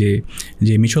হচ্ছে এই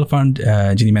যে মিউচুয়াল ফান্ড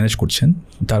যিনি ম্যানেজ করছেন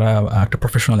তারা একটা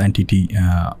প্রফেশনাল এন্টিটি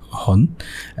হন,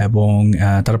 এবং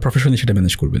তারা প্রফেশনালি সেটা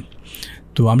ম্যানেজ করবেন।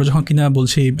 তো আমরা যখন কিনা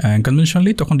বলছি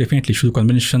কনভেনশনালি, তখন ডেফিনেটলি শুধু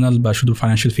কনভেনশনাল বা শুধু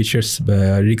ফাইন্যান্সিয়াল ফিচার্স বা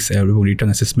রিস্ক এবং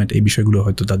রিটার্ন অ্যাসেসমেন্ট, এই বিষয়গুলো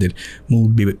হয়তো তাদের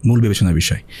মূল বিবেচনার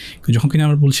বিষয়। কিন্তু যখন কিনা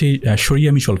আমরা বলছি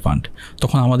শরিয়া মিউচুয়াল ফান্ড,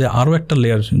 তখন আমাদের আরও একটা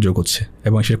লেয়ার যোগ হচ্ছে,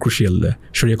 এবং সেটা ক্রুশিয়াল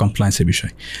শরিয়া কমপ্লায়েন্সের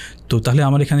বিষয়। তো তাহলে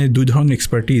আমার এখানে 2 ধরনের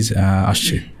এক্সপার্টিজ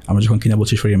আসছে। আমরা যখন কিনা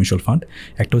বলছি শরিয়া মিউচুয়াল ফান্ড,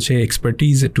 একটা হচ্ছে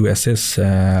এক্সপার্টিজ টু অ্যাসেস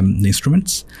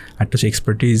ইনস্ট্রুমেন্টস, একটা হচ্ছে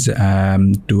এক্সপার্টিজ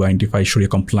টু আইডেন্টিফাই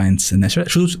শরিয়া কমপ্লায়েন্স নেচার।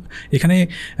 শুধু এখানে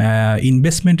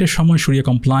ইনভেস্টমেন্টের সময় শরিয়া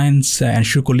কমপ্লায়েন্স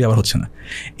এনশিওর করলে আবার হচ্ছে না।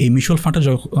 এই মিউচুয়াল ফান্ডটা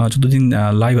যতদিন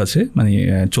লাইভ আছে মানে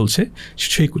চলছে,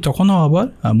 সেই তখনও আবার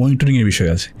মনিটরিংয়ের বিষয়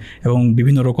আছে এবং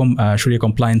বিভিন্ন রকম শরিয়া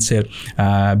কমপ্লায়েন্সের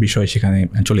বিষয় সেখানে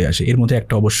চলে আসে। এর মধ্যে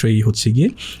একটা অবশ্যই হচ্ছে গিয়ে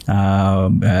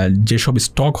যেসব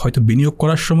স্টক হয়তো বিনিয়োগ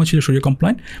করার সময় ছিল শরিয়া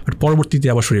কমপ্লায়েন্ট, বাট পরবর্তীতে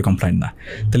আবার শরিয়া কমপ্লায়েন্ট না,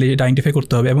 তাহলে এটা আইডেন্টিফাই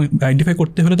করতে হবে এবং আইডেন্টিফাই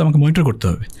করতে হলে তো আমাকে মনিটর করতে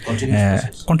হবে।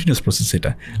 কন্টিনিউয়াস প্রসেস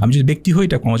এটা। আমি যদি ব্যক্তি হই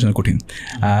এটা কোনো জন্য কঠিন,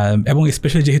 এবং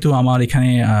স্পেশালি যেহেতু আমার এখানে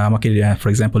আমাকে ফর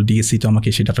এক্সাম্পল ডিএসসি তো আমাকে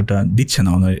সেই ডাটাটা দিচ্ছে না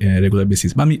অন রেগুলার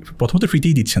বেসিস, বা আমি প্রথমত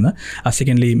ফ্রিতেই দিচ্ছে না, আর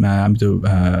সেকেন্ডলি আমি তো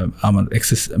আমার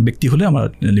অ্যাক্সেস ব্যক্তি হলে আমার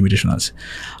লিমিটেশন আছে।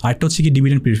 আরেকটা হচ্ছে কি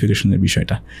ডিভিডেন্ড পিউরিফিকেশনের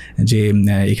বিষয়টা, যে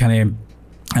এখানে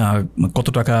কত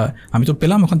টাকা আমি তো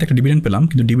পেলাম, ওখান থেকে একটা ডিভিডেন্ড পেলাম,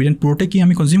 কিন্তু ডিভিডেন্ড পুরোটাই কি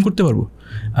আমি কনজিউম করতে পারবো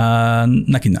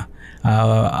নাকি না?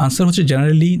 আনসার হচ্ছে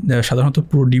জেনারেলি সাধারণত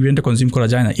পুরো ডিভিডেন্ডটা কনজিউম করা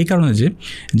যায় না, এই কারণে যে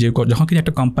যখন কিনা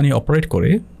একটা কোম্পানি অপারেট করে,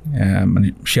 মানে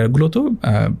শেয়ারগুলো তো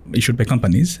ইস্যুড বাই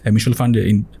কোম্পানিজ, মিউচুয়াল ফান্ডে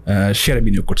শেয়ারে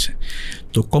বিনিয়োগ করছে,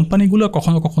 তো কোম্পানিগুলো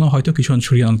কখনো কখনো হয়তো কিছু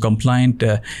শরিয়া নন কমপ্লায়েন্ট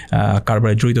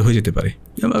কারবারে জড়িত হয়ে যেতে পারে।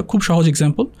 খুব সহজ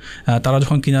এক্সাম্পল, তারা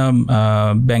যখন কিনা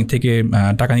ব্যাংক থেকে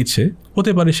টাকা নিচ্ছে,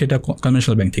 হতে পারে সেটা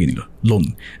কনভেনশনাল ব্যাংক থেকে নিল লোন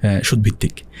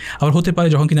সুদভিত্তিক, আবার হতে পারে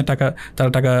যখন কিনা তারা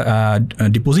টাকা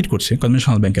ডিপোজিট করছে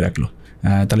কনভেনশনাল ব্যাংকে রাখলো,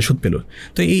 তাহলে সুদ পেল।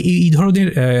 তো এই ধরনের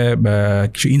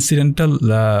কিছু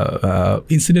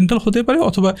ইনসিডেন্টাল হতে পারে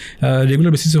অথবা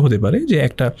রেগুলার বেসিসে হতে পারে যে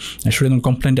একটা শরিয়া নন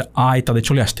কমপ্লায়েন্ট আয় তাদের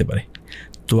চলে আসতে পারে।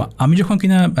 তো আমি যখন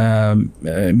কিনা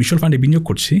মিউচুয়াল ফান্ডে বিনিয়োগ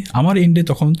করছি, আমার এন্ডে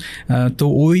তখন তো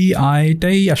ওই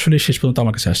আয়টাই আসলে শেষ পর্যন্ত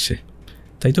আমার কাছে আসছে,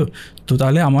 তাই তো? তো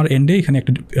তাহলে আমার এন্ডে এখানে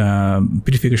একটা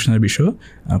পিউরিফিকেশনের বিষয়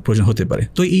প্রয়োজন হতে পারে।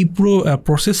 তো এই পুরো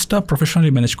প্রসেসটা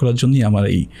প্রফেশনালি ম্যানেজ করার জন্যই আমার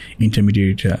এই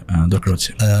ইন্টারমিডিয়েট দরকার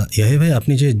হচ্ছে। ইয়াহিয়া ভাই,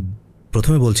 আপনি যে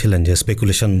প্রথমে বলছিলেন যে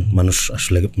স্পেকুলেশন মানুষ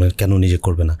আসলে কেন নিজে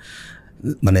করবে না,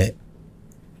 মানে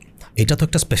এটা তো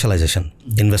একটা স্পেশালাইজেশন,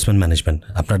 ইনভেস্টমেন্ট ম্যানেজমেন্ট।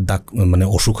 আপনার মানে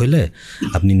অসুখ হইলে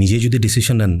আপনি নিজেই যদি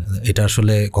ডিসিশন নেন, এটা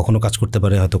আসলে কখনো কাজ করতে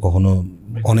পারে, হয়তো কখনো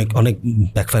অনেক অনেক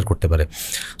ব্যাকফায়ার করতে পারে।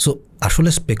 সো আসলে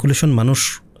স্পেকুলেশন মানুষ,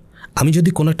 আমি যদি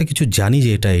কোনো একটা কিছু জানি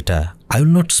যে এটা আই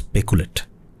উইল নট স্পেকুলেট।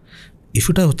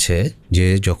 ইস্যুটা হচ্ছে যে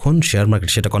যখন শেয়ার মার্কেট,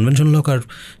 সেটা কনভেনশনাল হোক আর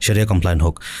শরিয়া কমপ্লায়েন্ট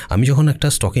হোক, আমি যখন একটা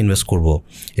স্টকে ইনভেস্ট করব,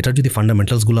 এটার যদি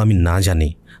ফান্ডামেন্টালসগুলো আমি না জানি,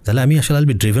 তাহলে আমি আসলে আইল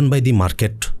B driven by the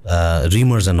market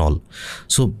রিমার্স and all.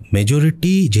 So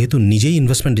majority যেহেতু নিজেই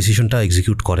ইনভেস্টমেন্ট ডিসিশনটা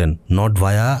এক্সিকিউট করেন, not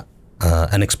via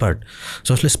an expert, so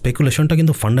আসলে স্পেকুলেশনটা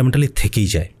কিন্তু ফান্ডামেন্টালি থেকেই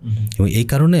যায়। এবং এই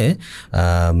কারণে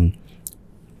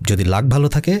যদি লাক ভালো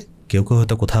থাকে, কেউ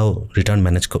হয়তো কোথাও রিটার্ন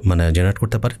মানে জেনারেট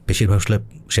করতে পারে, বেশিরভাগ আসলে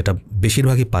সেটা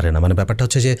বেশিরভাগই পারে না। মানে ব্যাপারটা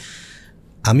হচ্ছে যে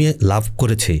আমি লাভ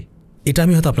করেছি, এটা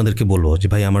আমি হয়তো আপনাদেরকে বলবো যে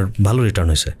ভাই আমার ভালো রিটার্ন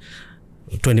হয়েছে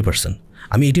 20%,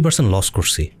 আমি 80% লস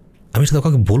করছি, আমি সেটা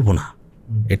কাউকে বলবো না।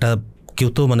 এটা কেউ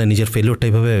তো মানে নিজের ফেলিওরটা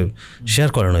এইভাবে শেয়ার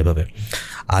করে না এইভাবে।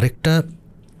 আরেকটা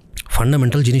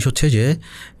ফান্ডামেন্টাল জিনিস হচ্ছে যে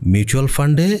মিউচুয়াল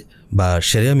ফান্ডে বা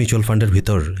শরিয়া মিউচুয়াল ফান্ডের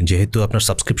ভিতর যেহেতু আপনার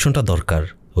সাবস্ক্রিপশনটা দরকার,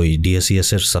 ওই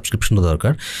ডিএসইএসের সাবস্ক্রিপশনটা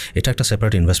দরকার, এটা একটা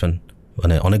সেপারেট ইনভেস্টমেন্ট।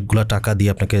 মানে অনেকগুলো টাকা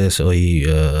দিয়ে আপনাকে ওই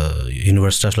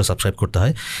ইউনিভার্সিটি আসলে সাবস্ক্রাইব করতে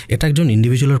হয়। এটা একজন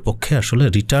ইন্ডিভিজুয়ালের পক্ষে আসলে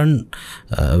রিটার্ন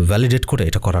ভ্যালিডেট করে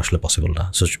এটা করা আসলে পসিবল না।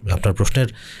 সো আপনার প্রশ্নের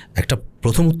একটা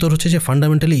প্রথম উত্তর হচ্ছে যে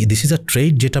fundamentally this is a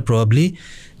trade, যেটা প্রবাবলি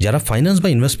যারা ফাইন্যান্স বা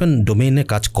ইনভেস্টমেন্ট ডোমেইনে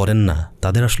কাজ করেন না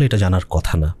তাদের আসলে এটা জানার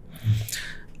কথা না।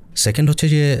 সেকেন্ড হচ্ছে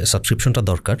যে সাবস্ক্রিপশনটা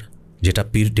দরকার, যেটা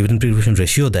ডিভিডেন্ড পিউরিফিকেশন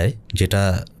রেশিও দেয়, যেটা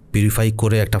পিউরিফাই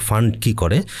করে একটা ফান্ড কী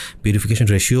করে, পিউরিফিকেশন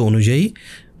রেশিও অনুযায়ী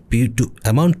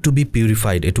অ্যামাউন্ট টু বি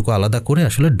পিউরিফাইড এটুকু আলাদা করে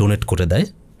আসলে ডোনেট করে দেয়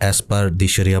অ্যাজ পার দি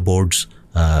শরিয়া বোর্ডস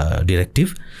ডিরেক্টিভ।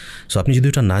 সো আপনি যদি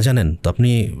ওটা না জানেন, তো আপনি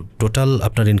টোটাল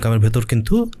আপনার ইনকামের ভেতর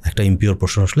কিন্তু একটা ইম্পিওর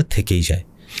পোর্শন আসলে থেকেই যায়।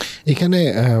 এখানে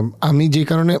আমি যে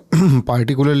কারণে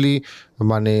পার্টিকুলারলি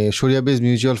মানে শরিয়া বেস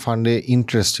মিউচুয়াল ফান্ডে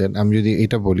ইন্টারেস্টেড, আমি যদি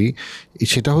এটা বলি,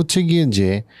 সেটা হচ্ছে গিয়ে যে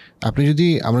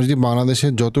আমরা যদি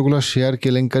বাংলাদেশের যতগুলো শেয়ার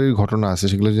কেলেঙ্কারির ঘটনা আছে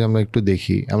সেগুলো যদি আমরা একটু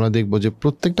দেখি, আমরা দেখব যে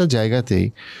প্রত্যেকটা জায়গাতেই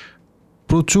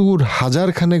প্রচুর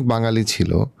হাজারখানেক বাঙালি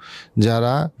ছিল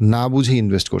যারা না বুঝে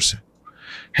ইনভেস্ট করছে।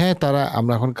 হ্যাঁ,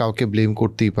 আমরা এখন কাউকে ব্লেম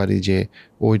করতেই পারি যে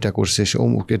ওইটা করছে, সে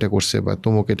অমুক এটা করছে বা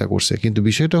তমুক এটা করছে, কিন্তু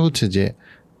বিষয়টা হচ্ছে যে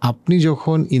আপনি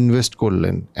যখন ইনভেস্ট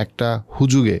করলেন একটা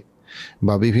হুজুগে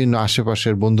বা বিভিন্ন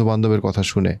আশেপাশের বন্ধুবান্ধবের কথা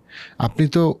শুনে, আপনি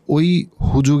তো ওই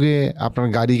হুজুগে আপনার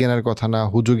গাড়ি কেনার কথা না,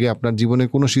 হুজুগে আপনার জীবনে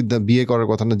কোনো সিদ্ধান্ত, বিয়ে করার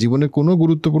কথা না, জীবনে কোনো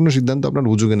গুরুত্বপূর্ণ সিদ্ধান্ত আপনার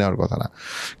হুজুগে নেওয়ার কথা না।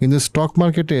 কিন্তু স্টক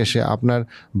মার্কেটে এসে আপনার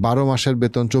 12 মাসের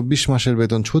বেতন, 24 মাসের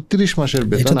বেতন, 36 মাসের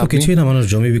বেতন, কিছুই না, মানুষ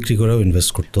জমি বিক্রি করেও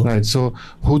ইনভেস্ট করতো। সো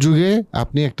হুজুগে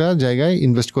আপনি একটা জায়গায়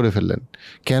ইনভেস্ট করে ফেললেন।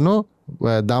 কেন?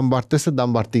 দাম বাড়তেছে, দাম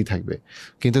বাড়তেই থাকবে।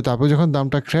 কিন্তু তারপর যখন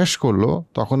দামটা ক্র্যাশ করলো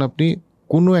তখন আপনি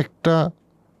কোনো একটা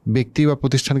ব্যক্তি বা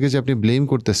প্রতিষ্ঠানকে যে আপনি ব্লেম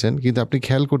করতেছেন, কিন্তু আপনি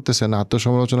খেয়াল করতেছেন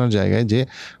আত্মসমালোচনার জায়গায় যে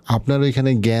আপনার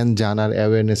ওইখানে জ্ঞান জানার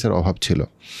অ্যাওয়ারনেসের অভাব ছিল।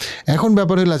 এখন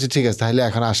ব্যাপার হলো আছে ঠিক আছে, তাহলে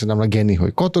এখন আসেন আমরা জ্ঞানী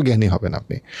হই। কত জ্ঞানী হবেন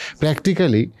আপনি?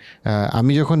 প্র্যাকটিক্যালি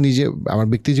আমি যখন নিজে আমার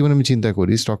ব্যক্তি জীবনে আমি চিন্তা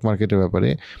করি স্টক মার্কেটের ব্যাপারে,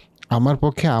 আমার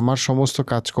পক্ষে আমার সমস্ত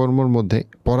কাজকর্মর মধ্যে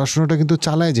পড়াশোনাটা কিন্তু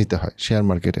চালায় যেতে হয় শেয়ার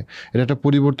মার্কেটে। এটা একটা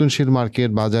পরিবর্তনশীল মার্কেট,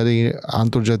 বাজারে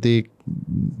আন্তর্জাতিক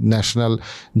ন্যাশনাল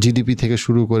জিডিপি থেকে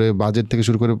শুরু করে বাজেট থেকে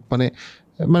শুরু করে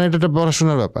মানে এটা একটা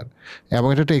পড়াশোনার ব্যাপার এবং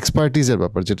এটা একটা এক্সপার্টিজের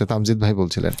ব্যাপার, যেটা তামজিদ ভাই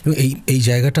বলছিলেন। এই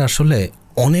জায়গাটা আসলে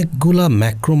অনেকগুলা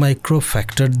ম্যাক্রো মাইক্রো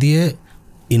ফ্যাক্টর দিয়ে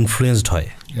ইনফ্লুয়েসড হয়।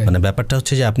 মানে ব্যাপারটা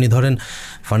হচ্ছে যে আপনি ধরেন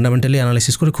ফান্ডামেন্টালি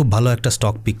অ্যানালাইসিস করে খুব ভালো একটা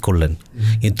স্টক পিক করলেন,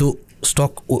 কিন্তু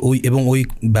স্টক ওই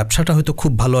ব্যবসাটা হয়তো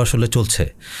খুব ভালো আসলে চলছে,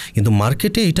 কিন্তু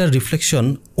মার্কেটে এটার রিফ্লেকশন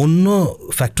অন্য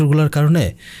ফ্যাক্টরগুলোর কারণে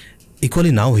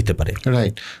ইকুয়ালি নাও হইতে পারে।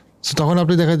 রাইট। সো তখন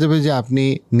আপনি দেখা যাবে যে আপনি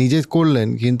নিজে করলেন,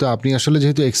 কিন্তু আপনি আসলে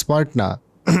যেহেতু এক্সপার্ট না,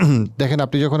 দেখেন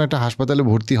আপনি যখন একটা হাসপাতালে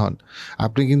ভর্তি হন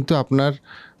আপনি কিন্তু আপনার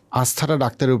আস্থাটা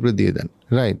ডাক্তারের উপরে দিয়ে দেন,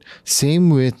 রাইট? সেম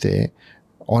ওয়েতে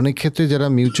অনেক ক্ষেত্রে যারা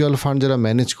মিউচুয়াল ফান্ড যারা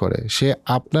ম্যানেজ করে, সে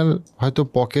আপনার হয়তো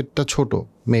পকেটটা ছোট,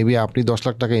 মেবি আপনি 10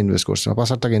 লাখ টাকা ইনভেস্ট করছেন, 5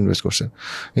 লাখ টাকা ইনভেস্ট করছেন,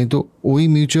 কিন্তু ওই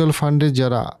মিউচুয়াল ফান্ডে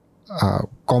যারা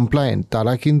কমপ্লায়েন্ট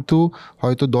তারা কিন্তু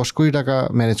হয়তো 10 কোটি টাকা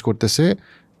ম্যানেজ করতেছে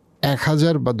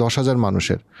 1000 বা 10,000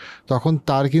 মানুষের। তখন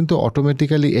তার কিন্তু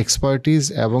অটোমেটিক্যালি এক্সপার্টিজ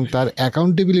এবং তার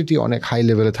অ্যাকাউন্টেবিলিটি অনেক হাই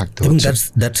লেভেলে থাকতে হচ্ছে।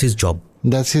 That's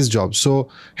his job. সো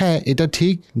হ্যাঁ, এটা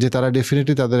ঠিক যে তারা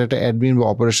ডেফিনেটলি তাদের একটা অ্যাডমিন বা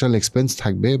অপারেশনাল এক্সপেন্স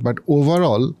থাকবে, বাট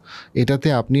ওভারঅল এটাতে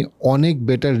আপনি অনেক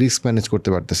বেটার রিস্ক ম্যানেজ করতে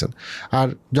পারতেছেন। আর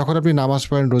যখন আপনি নামাজ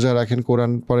পড়েন, রোজা রাখেন,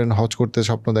 কোরআন পড়েন, হজ করতে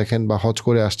স্বপ্ন দেখেন বা হজ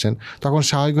করে আসছেন, তখন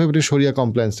স্বাভাবিকভাবে আপনি শরিয়া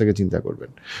কমপ্লায়েন্স থেকে চিন্তা করবেন,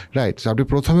 রাইট? আপনি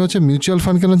প্রথমে হচ্ছে মিউচুয়াল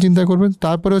ফান্ড কেন চিন্তা করবেন,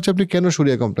 তারপরে হচ্ছে আপনি কেন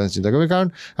শরিয়া কমপ্লায়েন্স চিন্তা করবেন। কারণ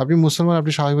আপনি মুসলমান,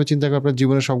 আপনি স্বাভাবিকভাবে চিন্তা করেন আপনার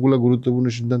জীবনের সবগুলো গুরুত্বপূর্ণ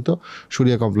সিদ্ধান্ত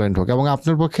শরিয়া কমপ্লায়েন্ট হোক। এবং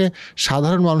আপনার পক্ষে,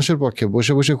 সাধারণ মানুষের পক্ষে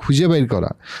বসে বসে খুঁজে বের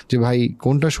করা যে ভাই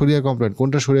কোনটা শরিয়া কমপ্লায়েন্ট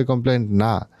কোনটা শরিয়া কমপ্লায়েন্ট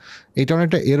না, এটা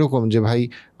অনেকটা এরকম যে ভাই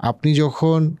আপনি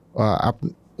যখন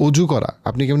অজু করা,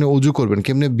 আপনি কেমনে অজু করবেন,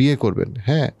 কেমনে বিয়ে করবেন,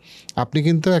 হ্যাঁ, আপনি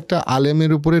কিন্তু একটা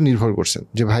আলেমের উপরে নির্ভর করছেন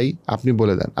যে ভাই আপনি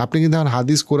বলে দেন। আপনি কিন্তু এখন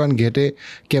হাদিস কোরআন ঘেটে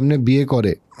কেমনে বিয়ে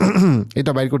করে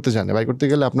এটা বাইর করতে চান, বাইর করতে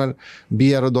গেলে আপনার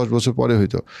বিয়ে আরও 10 বছর পরে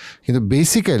হইতো। কিন্তু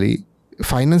বেসিক্যালি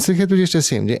ফাইন্যান্সের ক্ষেত্রে জিনিসটা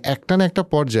সেম, যে একটা না একটা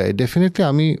পর্যায়ে ডেফিনেটলি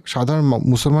আমি সাধারণ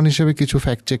মুসলমান হিসেবে কিছু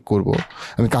ফ্যাক্ট চেক করব,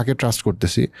 আমি কাকে ট্রাস্ট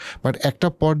করতেছি, বাট একটা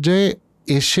পর্যায়ে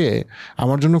এসে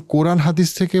আমার জন্য কোরআন হাদিস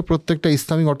থেকে প্রত্যেকটা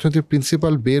ইসলামিক অর্থনৈতিক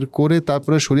প্রিন্সিপাল বের করে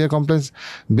তারপরে শরিয়া কমপ্লায়েন্স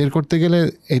বের করতে গেলে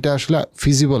এটা আসলে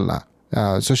ফিজিবল না।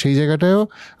 সো সেই জায়গাটায়ও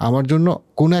আমার জন্য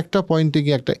কোনো একটা পয়েন্টে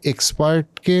গিয়ে একটা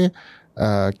এক্সপার্টকে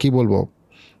কি বলবো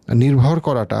নির্ভর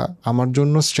করাটা আমার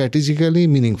জন্য স্ট্র্যাটেজিক্যালি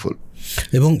মিনিংফুল।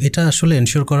 এবং এটা আসলে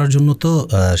এনশিওর করার জন্য তো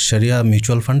শরিয়া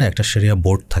মিউচুয়াল ফান্ডে একটা শরিয়া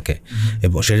বোর্ড থাকে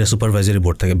এবং শরিয়া সুপারভাইজারি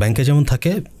বোর্ড থাকে, ব্যাংকে যেমন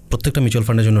থাকে, প্রত্যেকটা মিউচুয়াল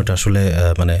ফান্ডের জন্য এটা আসলে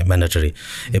মানে ম্যান্ডেটরি।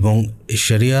 এবং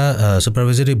শরিয়া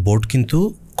সুপারভাইজারি বোর্ড কিন্তু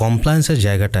কমপ্লায়েন্সের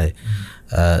জায়গাটায়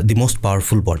দি মোস্ট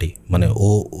পাওয়ারফুল বডি। মানে ও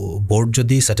বোর্ড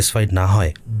যদি স্যাটিসফাইড না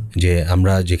হয় যে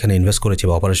আমরা যেখানে ইনভেস্ট করেছি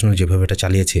বা অপারেশনাল যেভাবে এটা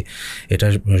চালিয়েছি এটা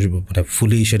মানে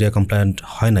ফুলি শরিয়া কমপ্লায়েন্ট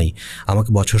হয় নাই, আমাকে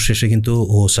বছর শেষে কিন্তু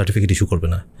ও সার্টিফিকেট ইস্যু করবে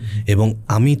না। এবং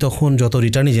আমি তখন যত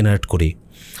রিটার্নই জেনারেট করি,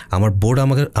 আমার বোর্ড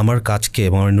আমার কাজকে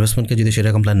এবং আমার ইনভেস্টমেন্টকে যদি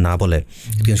শরিয়া কমপ্লায়েন্ট না বলে,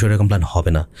 কিন্তু শরিয়া কমপ্লায়েন্ট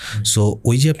হবে না। সো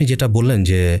ওই যে আপনি যেটা বললেন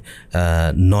যে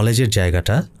নলেজের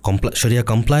জায়গাটা, শরিয়া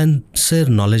কমপ্লায়েন্সের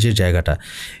নলেজের জায়গাটা,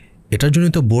 এটার জন্য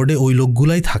তো বোর্ডে ওই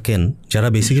লোকগুলাই থাকেন যারা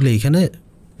বেসিক্যালি এইখানে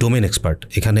ডোমেন এক্সপার্ট।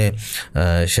 এখানে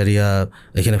শরিয়া,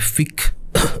 এখানে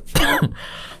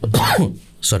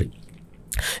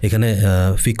এখানে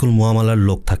ফিকুল মুআমালার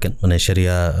লোক থাকেন, মানে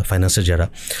শরিয়া ফাইন্যান্সের যারা।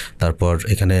 তারপর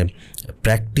এখানে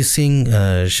প্র্যাকটিসিং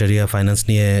শরিয়া ফাইন্যান্স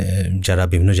নিয়ে যারা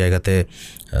বিভিন্ন জায়গাতে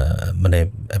মানে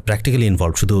প্র্যাকটিক্যালি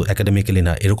ইনভলভ, শুধু একাডেমিক্যালি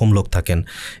না, এরকম লোক থাকেন।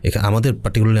 আমাদের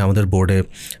পার্টিকুলারলি আমাদের বোর্ডে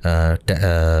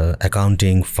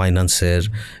অ্যাকাউন্টিং, ফাইন্যান্সের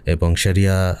এবং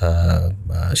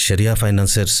শরিয়া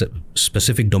ফাইন্যান্সের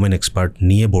স্পেসিফিক ডোমেন এক্সপার্ট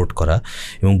নিয়ে বোর্ড করা।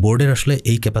 এবং বোর্ডের আসলে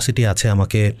এই ক্যাপাসিটি আছে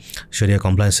আমাকে শরিয়া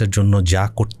কমপ্লায়েন্সের জন্য যা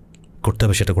করতে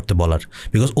হবে সেটা করতে বলার,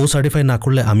 বিকজ ও সার্টিফাই না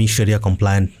করলে আমি শরিয়া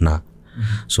কমপ্লায়েন্ট না।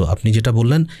 সো আপনি যেটা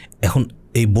বললেন, এখন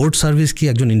এই বোর্ড সার্ভিস কি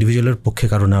একজন ইন্ডিভিজুয়ালের পক্ষে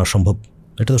কারো নেওয়া সম্ভব?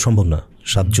 এটা তো সম্ভব না।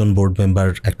 7 জন বোর্ড মেম্বার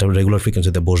একটা রেগুলার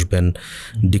ফ্রিকোয়েন্সিতে বসবেন,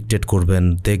 ডিকটেট করবেন,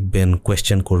 দেখবেন,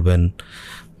 কোয়েশ্চেন করবেন,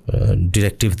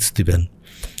 ডিরেক্টিভস দিবেন।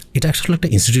 এটা আসলে একটা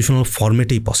ইনস্টিটিউশনাল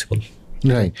ফর্মেটেই পসিবল।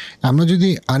 রাইট। আমরা যদি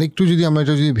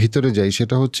এটা যদি ভিতরে যাই,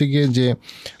 সেটা হচ্ছে গিয়ে যে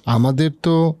আমাদের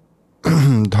তো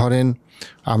ধরেন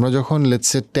আমরা যখন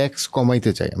লেটসে ট্যাক্স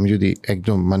কমাইতে চাই, আমি যদি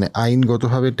একদম মানে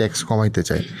আইনগতভাবে ট্যাক্স কমাইতে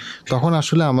চাই, তখন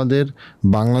আসলে আমাদের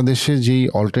বাংলাদেশে যেই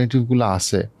অল্টারনেটিভগুলো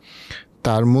আছে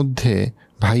তার মধ্যে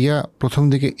ভাইয়া প্রথম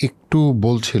দিকে একটু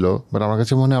বলছিল, বাট আমার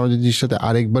কাছে মনে হয় আমরা যদি জিনিসটাতে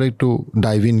আরেকবার একটু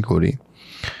ডাইভ ইন করি,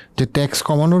 যে ট্যাক্স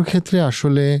কমানোর ক্ষেত্রে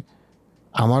আসলে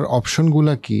আমার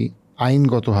অপশনগুলো কি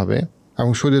আইনগতভাবে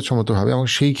এবং শরীয়তসম্মতভাবে, এবং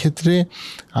সেই ক্ষেত্রে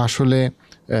আসলে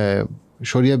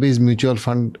শরিয়া বেস মিউচুয়াল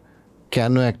ফান্ড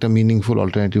কেন একটা মিনিংফুল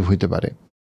অল্টারনেটিভ হইতে পারে।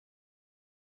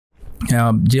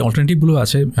 যে অল্টারনেটিভগুলো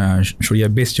আছে, শরিয়া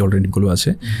বেস যে অল্টারনেটিভগুলো আছে,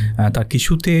 তার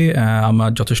কিছুতে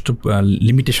আমার যথেষ্ট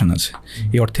লিমিটেশন আছে,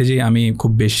 এই অর্থে যে আমি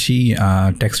খুব বেশি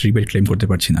ট্যাক্স রিবেট ক্লেম করতে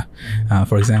পারছি না।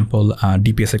 ফর এক্সাম্পল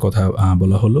ডিপিএসের কথা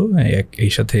বলা হলো,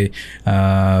 এই সাথে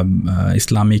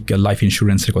ইসলামিক লাইফ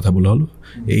ইন্স্যুরেন্সের কথা বলা হলো,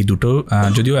 এই দুটো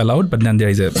যদিও allowed, but then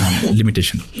there is a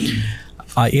limitation.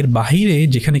 এর বাহিরে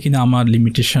যেখানে কিনা আমার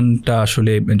লিমিটেশনটা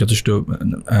আসলে যথেষ্ট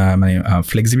মানে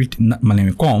ফ্লেক্সিবিলিটি মানে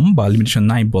কম বা লিমিটেশন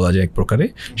নাই বলা যায় এক প্রকারে,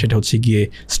 সেটা হচ্ছে গিয়ে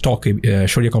স্টকে,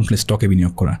 শরিয়া কোম্পানির স্টকে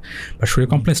বিনিয়োগ করা। বা শরিয়া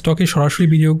কোম্পানির স্টকে সরাসরি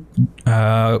বিনিয়োগ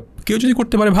কেউ যদি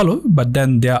করতে পারে ভালো, but then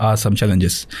there R some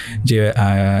challenges. যে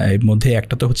এর মধ্যে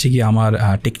একটা তো হচ্ছে গিয়ে আমার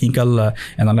টেকনিক্যাল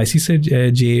অ্যানালাইসিসের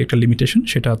যে একটা লিমিটেশন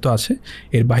সেটা তো আছে,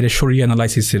 এর বাইরে শরিয়া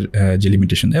অ্যানালাইসিসের যে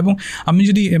লিমিটেশন। এবং আমি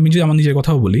যদি আমার নিজের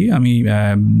কথাও বলি, আমি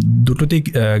দুটোতেই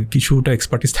কিছুটা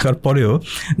এক্সপার্টিস থাকার পরেও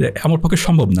আমার পক্ষে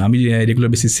সম্ভব না আমি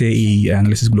রেগুলার বেসিসে এই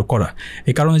অ্যানালিসিসগুলো করা।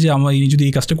 এই কারণে যে আমি যদি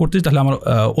এই কাজটা করতে তাহলে আমার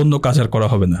অন্য কাজ আর করা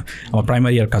হবে না, আমার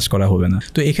প্রাইমারি আর কাজ করা হবে না।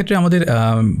 তো এক্ষেত্রে আমাদের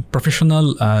প্রফেশনাল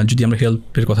যদি আমরা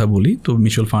হেল্পের কথা বলি, তো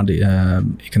মিউচুয়াল ফান্ড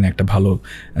এখানে একটা ভালো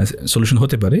সলিউশন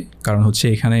হতে পারে। কারণ হচ্ছে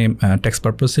এখানে ট্যাক্স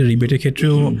পারপাসের রিবেটের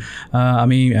ক্ষেত্রেও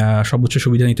আমি সর্বোচ্চ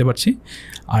সুবিধা নিতে পারছি,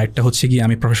 আর একটা হচ্ছে কি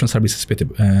আমি প্রফেশনাল সার্ভিসেস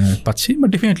পাচ্ছি, বাট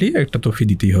ডেফিনেটলি একটা তো ফি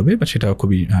দিতেই হবে, বা সেটা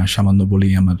খুবই সামান্য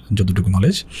বলেই আমার যতটুকু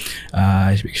নলেজ।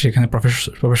 সেখানে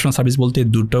প্রফেশনাল সার্ভিস বলতে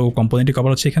দুটো কম্পোনেন্টই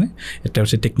কভার হচ্ছে এখানে, একটা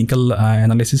হচ্ছে টেকনিক্যাল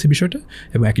অ্যানালাইসিসের বিষয়টা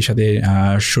এবং একই সাথে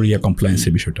শরিয়া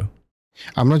কমপ্লায়েন্সের বিষয়টা।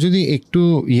 আমরা যদি একটু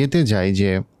ইয়েতে যাই, যে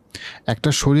একটা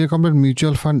শরিয়া কোম্পানির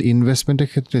মিউচুয়াল ফান্ড ইনভেস্টমেন্টের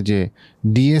ক্ষেত্রে যে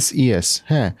ডিএসইএস,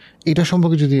 হ্যাঁ, এটা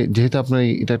সম্পর্কে যদি, যেহেতু আপনার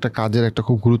এটা একটা কাজের একটা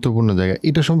খুব গুরুত্বপূর্ণ জায়গা,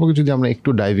 এটা সম্পর্কে যদি আমরা একটু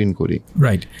ডাইভ ইন করি।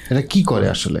 রাইট, এটা কি করে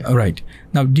আসলে? রাইট,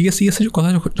 না ডিএসইএস এর কথা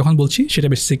যখন বলছি সেটা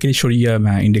বেসিক্যালি শরিয়া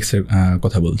ইন্ডেক্সের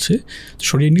কথা বলছে।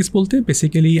 শরিয়া ইন্ডেক্স বলতে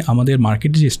বেসিক্যালি আমাদের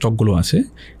মার্কেটে যে স্টকগুলো আছে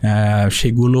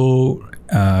সেগুলো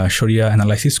শরিয়া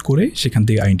অ্যানালাইসিস করে সেখান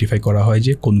থেকে আইডেন্টিফাই করা হয়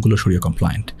যে কোনগুলো শরিয়া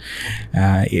কমপ্লায়েন্ট।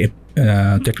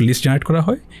 তো একটা লিস্ট জেনারেট করা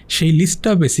হয়, সেই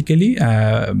লিস্টটা বেসিক্যালি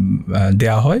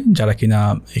দেওয়া হয় যারা কিনা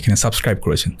এখানে সাবস্ক্রাইব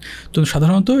করেছেন। তো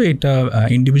সাধারণত এটা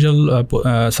ইন্ডিভিজুয়াল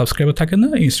সাবস্ক্রাইবার থাকে না,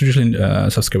 ইনস্টিটিউশনাল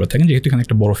সাবস্ক্রাইবার থাকেন, যেহেতু এখানে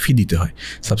একটা বড় ফি দিতে হয়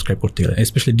সাবস্ক্রাইব করতে গেলে,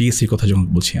 স্পেশালি ডিএসসির কথা যখন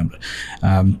বলছি আমরা।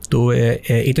 তো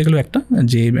এটা গেলো একটা,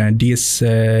 যে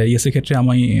ডিএসইএসের ক্ষেত্রে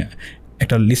আমি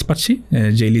একটা লিস্ট পাচ্ছি,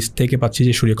 যে লিস্ট থেকে পাচ্ছি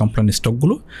যে শরিয়া কমপ্লায়েন্ট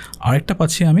স্টকগুলো। আরেকটা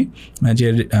পাচ্ছি আমি যে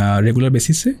রেগুলার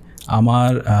বেসিসে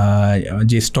আমার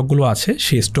যে স্টকগুলো আছে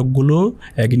সেই স্টকগুলো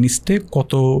এগেইনস্টে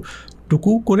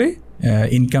কতটুকু করে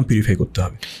ইনকাম পিউরিফাই করতে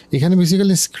হবে। এখানে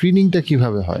বেসিক্যালি স্ক্রিনিংটা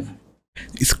কীভাবে হয়?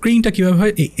 স্ক্রিনটা কীভাবে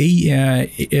হয়, এই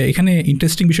এখানে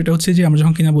ইন্টারেস্টিং বিষয়টা হচ্ছে যে আমরা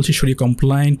যখন কিনা বলছি শরিয়া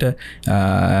compliant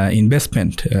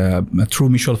investment through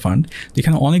mutual fund,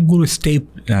 এখানে অনেকগুলো স্টেপ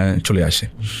চলে আসে।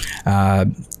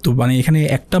 তো মানে এখানে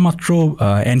একটা মাত্র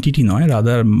এন্টিটি নয়,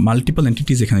 রাদার মাল্টিপল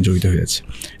এন্টিটিস এখানে জড়িত হয়ে যাচ্ছে।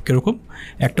 কীরকম?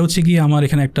 একটা হচ্ছে গিয়ে আমার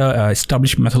এখানে একটা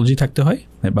এস্টাবলিশ মেথোলজি থাকতে হয়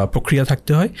বা প্রক্রিয়া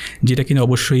থাকতে হয়, যেটা কিনা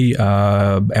অবশ্যই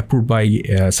অ্যাপ্রুভ বাই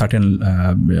সার্টেন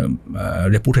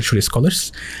রেপুটেড শরিয়া স্কলার্স,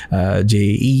 যে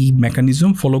এই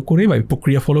মেকানিজম ফলো করে বা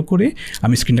প্রক্রিয়া ফলো করে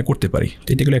আমি স্ক্রিনটা করতে পারি।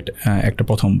 এটা গেলো একটা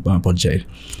প্রথম পর্যায়ের।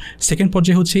 সেকেন্ড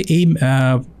পর্যায়ে হচ্ছে এই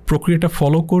প্রক্রিয়াটা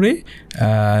ফলো করে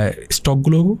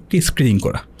স্টকগুলোকে স্ক্রিনিং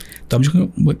করা। তো আমি যখন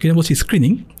বলছি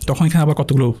স্ক্রিনিং, তখন এখানে আবার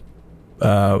কতগুলো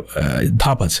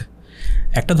ধাপ আছে।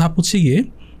 একটা ধাপ হচ্ছে গিয়ে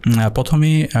প্রথমে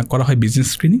করা হয় বিজনেস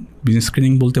স্ক্রিনিং। বিজনেস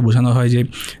স্ক্রিনিং বলতে বোঝানো হয় যে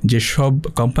যেসব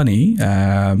কোম্পানি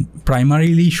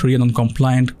প্রাইমারিলি শরিয়া নন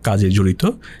কমপ্লায়েন্ট কাজে জড়িত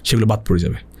সেগুলো বাদ পড়ে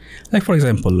যাবে। Like for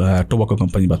example tobacco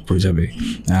company বাদ পড়ে যাবে,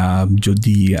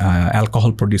 যদি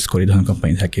অ্যালকোহল প্রডিউস করে ধরনের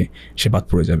কোম্পানি থাকে সে বাদ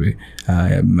পড়ে যাবে,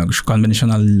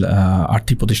 কনভেনশনাল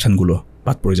আর্থিক প্রতিষ্ঠানগুলো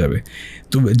বাদ পড়ে যাবে।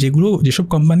 তো যেসব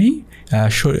কোম্পানি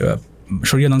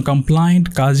শরিয়া নন কমপ্লায়েন্ট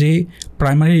কাজে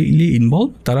প্রাইমারিলি ইনভলভ,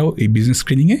 তারাও এই বিজনেস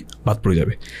স্ক্রিনিংয়ে বাদ পড়ে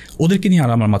যাবে। ওদেরকে নিয়ে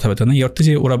আর আমার মাথা ব্যথা নেই, এই অর্থে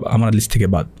যে ওরা আমার লিস্ট থেকে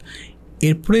বাদ।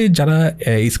 এরপরে যারা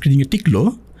এই স্ক্রিনিংয়ে টিকলো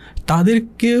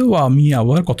তাদেরকেও আমি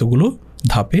আবার কতগুলো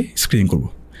ধাপে স্ক্রিনিং করব।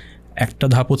 একটা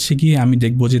ধাপ হচ্ছে গিয়ে আমি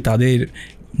দেখব যে তাদের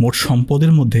মোট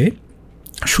সম্পদের মধ্যে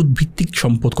সুদভিত্তিক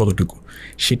সম্পদ কতটুকু,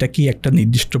 সেটা কি একটা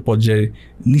নির্দিষ্ট পর্যায়ে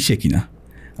নিচে কিনা,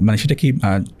 মানে সেটা কি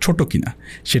ছোট কিনা,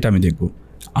 সেটা আমি দেখব।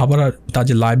 আবার তার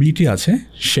যে লায়াবিলিটি আছে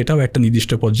সেটাও একটা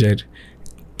নির্দিষ্ট পর্যায়ের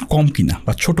কম কিনা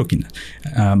বা ছোট কিনা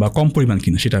বা কম পরিমাণ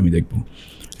কিনা সেটা আমি দেখব।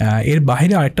 এর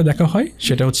বাইরে আরেকটা দেখা হয়,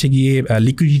 সেটা হচ্ছে গিয়ে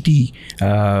লিকুইডিটি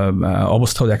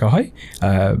অবস্থাও দেখা হয়।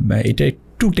 এটা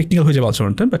একটু টেকনিক্যাল হয়ে যাবে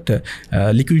আলোচনাটা, বাট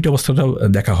লিকুইডিটি অবস্থাটাও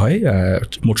দেখা হয়,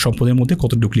 মোট সম্পদের মধ্যে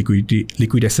কতটুকু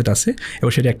লিকুইড অ্যাসেট আছে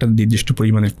এবং সেটা একটা নির্দিষ্ট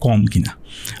পরিমাণে কম কিনা।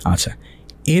 আচ্ছা,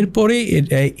 এরপরে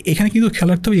এখানে কিন্তু খেয়াল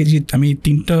রাখতে হবে যে আমি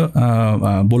 3টা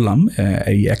বললাম,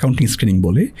 এই অ্যাকাউন্টিং স্ক্রিনিং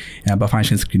বলে বা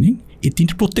ফাইন্যান্সিয়াল স্ক্রিনিং, এই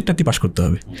 3টা প্রত্যেকটাতে পাস করতে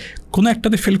হবে। কোনো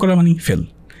একটাতে ফেল করা মানে ফেল।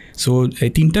 সো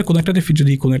এই 3টার কোনো একটাতে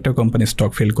যদি কোনো একটা কোম্পানির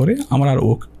স্টক ফেল করে, আমার আর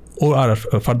ও আর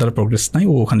ফার্দার প্রোগ্রেস নাই,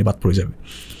 ও ওখানে বাদ পড়ে যাবে।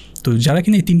 তো যারা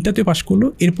কিনা এই 3টাতে পাস করলো,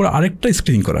 এরপর আরেকটা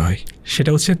স্ক্রিনিং করা হয়, সেটা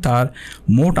হচ্ছে তার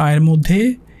মোট আয়ের মধ্যে,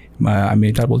 আমি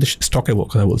তার বলতে স্টকের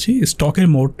কথা বলছি, স্টকের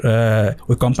মোট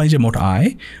ওই কোম্পানির যে মোট আয়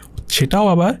সেটাও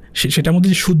আবার সেটার মধ্যে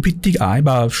যে সুদভিত্তিক আয়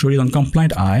বা শরিয়া নন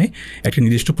কমপ্লায়েন্ট আয় একটা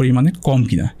নির্দিষ্ট পরিমাণে কম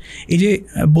কিনা। এই যে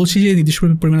বলছি যে নির্দিষ্ট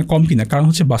পরিমাণে কম কিনা, কারণ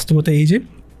হচ্ছে বাস্তবতা এই যে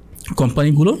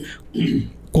কোম্পানিগুলো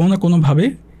কোনো না কোনোভাবে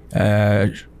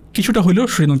কিছুটা হলেও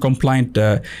শরিয়া নন কমপ্লায়েন্ট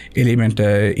এলিমেন্ট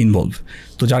ইনভলভ।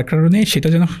 তো যার কারণে সেটা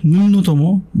যেন ন্যূনতম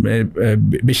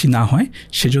বেশি না হয়,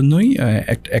 সেজন্যই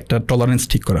একটা টলারেন্স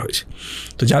ঠিক করা হয়েছে।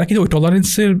 তো যারা কিন্তু ওই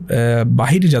টলারেন্সের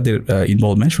বাহিরে যাদের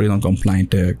ইনভলভমেন্ট শরিয়া নন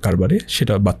কমপ্লায়েন্ট কারবারে,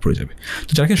 সেটা বাদ পড়ে যাবে।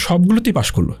 তো যারা কিন্তু সবগুলোতেই পাস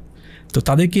করলো, তো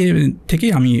তাদেরকে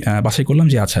থেকেই আমি বাছাই করলাম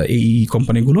যে আচ্ছা এই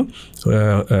কোম্পানিগুলো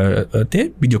তে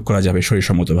বিনিয়োগ করা যাবে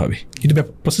শরীরসম্মতভাবে। কিন্তু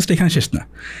প্রসেসটা এখানে শেষ না,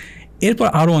 এরপর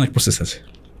আরও অনেক প্রসেস আছে।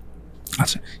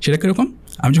 আচ্ছা, সেটা কীরকম?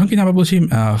 আমি যখন কিনা আবার বলছি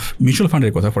মিউচুয়াল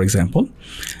ফান্ডের কথা ফর এক্সাম্পল,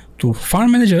 তো ফান্ড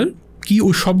ম্যানেজার কি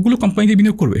ওই সবগুলো কোম্পানিতে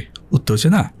বিনিয়োগ করবে? উত্তর হচ্ছে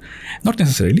না, নট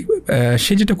নেসেসারিলি।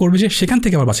 সে যেটা করবে যে সেখান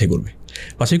থেকে আবার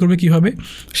বাছাই করবে কীভাবে?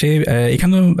 সে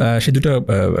এখানেও সে দুটো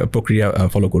প্রক্রিয়া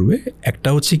ফলো করবে। একটা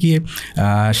হচ্ছে কি,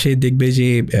 সে দেখবে যে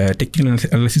টেকনিক্যাল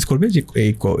অ্যানালাইসিস করবে যে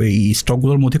এই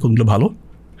স্টকগুলোর মধ্যে কোনগুলো ভালো,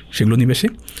 সেগুলো নিবে সে।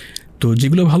 তো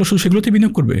যেগুলো ভালো শুধু সেগুলোতে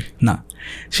বিনিয়োগ করবে না,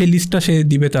 সেই লিস্টটা সে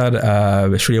দিবে তার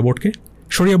শরিয়া বোর্ডকে।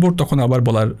 শরিয়া বোর্ড তখন আবার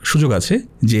বলার সুযোগ আছে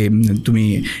যে তুমি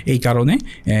এই কারণে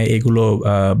এগুলো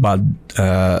বাদ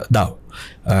দাও।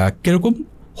 কীরকম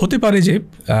হতে পারে যে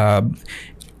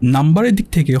নাম্বারের দিক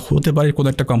থেকে হতে পারে কোনো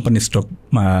একটা কোম্পানির স্টক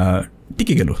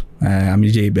টিকে গেল, আমি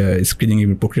যে স্ক্রিনিং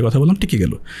প্রক্রিয়ার কথা বললাম টিকে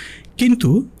গেল, কিন্তু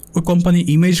ওই কোম্পানির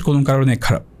ইমেজ কোনো কারণে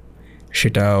খারাপ।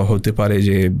 সেটা হতে পারে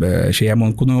যে সে এমন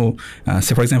কোনো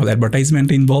ফর এক্সাম্পল অ্যাডভার্টাইজমেন্ট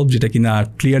ইনভলভ যেটা কিনা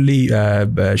ক্লিয়ারলি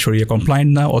শরিয়া কমপ্লায়েন্ট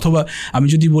না, অথবা আমি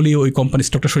যদি বলি ওই কোম্পানির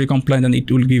স্টকটা শরিয়া compliant and it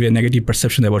will give a negative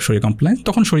perception about শরিয়া কমপ্লায়েন্ট,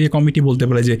 তখন শরিয়া কমিটি বলতে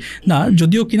পারে যে না,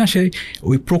 যদিও কিনা সে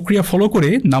ওই প্রক্রিয়া ফলো করে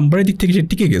নাম্বারের দিক থেকে সে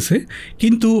টিকে গেছে,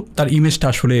 কিন্তু তার ইমেজটা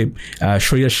আসলে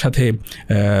শরিয়ার সাথে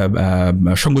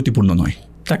সঙ্গতিপূর্ণ নয়,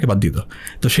 তাকে বাদ দিয়ে দাও।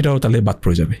 তো সেটাও তাহলে বাদ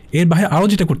পড়ে যাবে। এর বাইরে আরও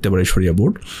যেটা করতে পারে শরিয়া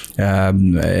বোর্ড,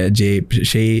 যে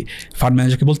সেই ফান্ড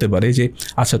ম্যানেজারকে বলতে পারে যে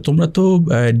আচ্ছা তোমরা তো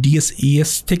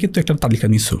ডিএসইএস থেকে তো একটা তালিকা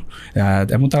নিছো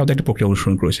এবং তারাও তো একটা প্রক্রিয়া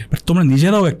অনুসরণ করেছে, বাট তোমরা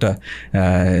নিজেরাও একটা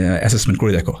অ্যাসেসমেন্ট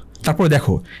করে দেখো, তারপরে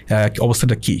দেখো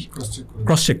অবস্থাটা কী,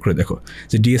 ক্রস চেক করে দেখো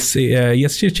যে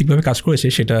ডিএসইএসটি ঠিকভাবে কাজ করেছে,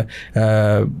 সেটা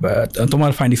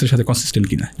তোমার ফাইন্ডিংসের সাথে কনসিস্টেন্ট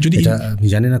কিনা। যদি আমি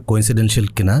জানি না কোইন্সিডেন্সিয়াল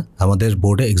কিনা, আমাদের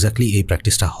বোর্ডে এক্স্যাক্টলি এই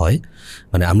প্র্যাকটিসটা হয়।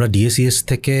 মানে আমরা ডিএসইএস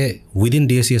থেকে উইদিন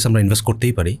ডিএসইএস আমরা ইনভেস্ট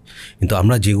করতেই পারি, কিন্তু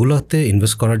আমরা যেগুলোতে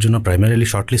ইনভেস্ট করার জন্য প্রাইমারিলি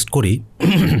শর্টলিস্ট করি,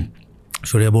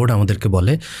 শরিয়া বোর্ড আমাদেরকে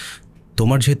বলে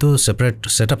তোমার যেহেতু সেপারেট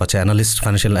সেট আপ আছে,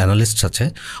 ফাইন্যান্সিয়াল অ্যানালিস্টস আছে,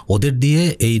 ওদের দিয়ে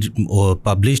এই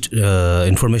পাবলিশড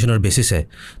ইনফরমেশনের বেসিসে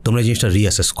তোমরা এই জিনিসটা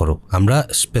রিঅ্যাসেস করো। আমরা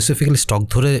স্পেসিফিক্যালি স্টক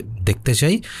ধরে দেখতে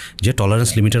চাই যে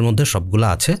টলারেন্স লিমিটের মধ্যে সবগুলো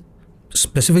আছে,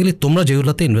 স্পেসিফিক্যালি তোমরা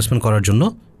যেগুলোতে ইনভেস্টমেন্ট করার জন্য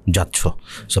যাচ্ছ।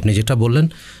 সো আপনি যেটা বললেন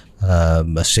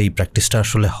সেই প্র্যাকটিসটা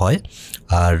আসলে হয়।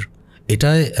 আর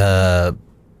এটায়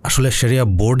আসলে শরিয়া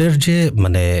বোর্ডের যে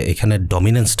মানে এখানে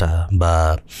ডমিনেন্সটা বা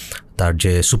তার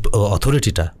যে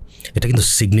অথরিটিটা, এটা কিন্তু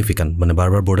সিগনিফিক্যান্ট। মানে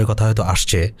বারবার বোর্ডের কথা হয়তো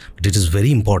আসছে, but it is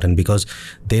very important because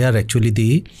they R actually the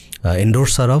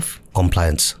এন্ডোর্সার of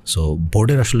compliance. So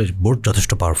বোর্ডের আসলে বোর্ড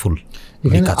যথেষ্ট পাওয়ারফুল।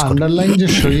 আন্ডারলাইন যে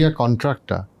শরিয়া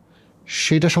কন্ট্রাক্টটা,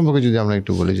 সেটা সম্পর্কে যদি আমরা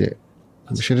একটু বলি, যে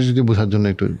সেটা যদি বোঝার জন্য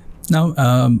একটু। না,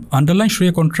 আন্ডারলাইন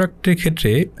শরিয়া কন্ট্রাক্টের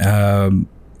ক্ষেত্রে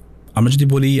আমরা যদি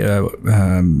বলি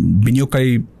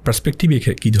বিনিয়োগকারী পার্সপেক্টিভে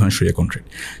কী ধরনের শরিয়া কন্ট্রাক্ট,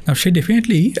 সে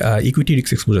ডেফিনেটলি ইকুইটি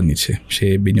রিস্ক এক্সপোজার নিচ্ছে, সে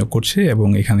বিনিয়োগ করছে এবং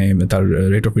এখানে তার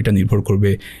রেট অফ রিটার্ন নির্ভর করবে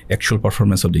actual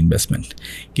performance of the investment.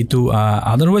 কিন্তু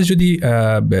আদারওয়াইজ যদি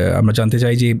আমরা জানতে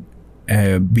চাই যে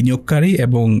বিনিয়োগকারী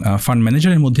এবং ফান্ড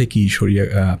ম্যানেজারের মধ্যে কি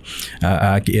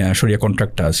শরিয়া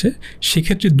কন্ট্রাক্টটা আছে,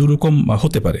 সেক্ষেত্রে দুরকম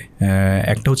হতে পারে।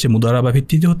 একটা হচ্ছে মুদারাবা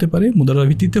ভিত্তিতে হতে পারে। মুদারাবা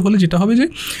ভিত্তিতে হলে যেটা হবে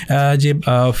যে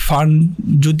ফান্ড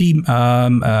যদি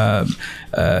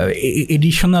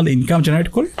এডিশনাল ইনকাম জেনারেট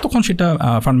করে, তখন সেটা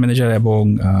ফান্ড ম্যানেজার এবং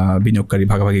বিনিয়োগকারী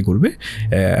ভাগাভাগি করবে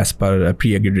as per pre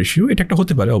agreed ratio. এটা একটা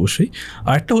হতে পারে অবশ্যই।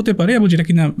 আরেকটা হতে পারে, এবং যেটা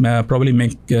কিনা probably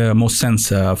make most sense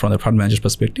from the fund manager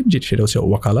perspective, যে সেটা হচ্ছে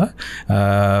ওয়াকালা।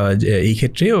 এই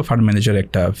ক্ষেত্রে ফান্ড ম্যানেজার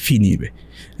একটা ফি নিবে,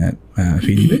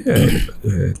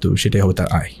 তো সেটাই হবে তার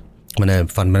আয়। মানে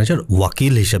ফান্ড ম্যানেজার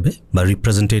ওয়াকিল হিসাবে বা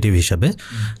রিপ্রেজেন্টেটিভ হিসাবে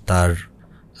তার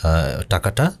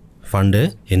টাকাটা ফান্ডে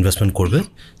ইনভেস্টমেন্ট করবে,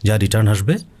 যা রিটার্ন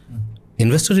আসবে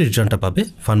ইনভেস্টরের রিটার্নটা পাবে,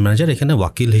 ফান্ড ম্যানেজার এখানে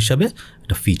ওয়াকিল হিসাবে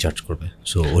একটা ফি চার্জ করবে।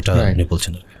 সো ওটা আপনি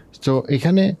বলছেন। তো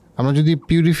এখানে আমরা যদি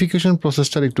পিউরিফিকেশন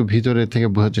প্রসেসটার একটু ভিতরে থেকে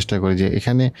বোঝার চেষ্টা করি, যে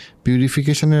এখানে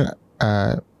পিউরিফিকেশনের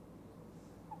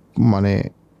মানে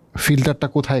ফিল্টারটা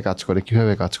কোথায় কাজ করে,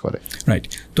 কিভাবে কাজ করে? রাইট।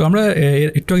 তো আমরা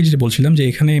একটু আগে যেটা বলছিলাম, যে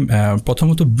এখানে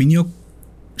প্রথমত বিনিয়োগ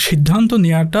সিদ্ধান্ত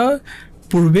নেওয়াটা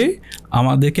পূর্বে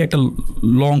আমাদেরকে একটা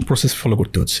লং প্রসেস ফলো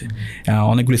করতে হচ্ছে,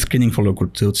 অনেকগুলো স্ক্রিনিং ফলো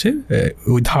করতে হচ্ছে।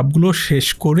 ওই ধাপগুলো শেষ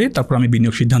করে তারপর আমি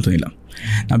বিনিয়োগ সিদ্ধান্ত নিলাম।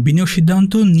 বিনিয়োগ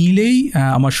সিদ্ধান্ত নিলেই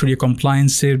আমার শরিয়া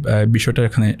কমপ্লায়েন্সের বিষয়টা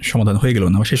এখানে সমাধান হয়ে গেল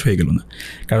না বা শেষ হয়ে গেল না।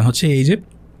 কারণ হচ্ছে এই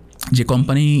যে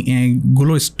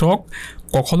কোম্পানিগুলোর স্টক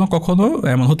কখনো কখনো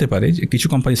এমন হতে পারে, যে কিছু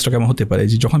কোম্পানির স্টক এমন হতে পারে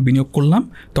যে যখন বিনিয়োগ করলাম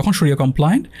তখন শরিয়া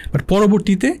কমপ্লায়েন্ট, বাট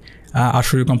পরবর্তীতে আর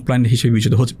শরিয়া কমপ্লায়েন্ট হিসেবে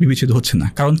বিবেচিত হচ্ছে না।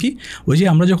 কারণ কি, ওই যে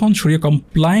আমরা যখন শরিয়া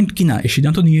কমপ্লায়েন্ট কিনা এই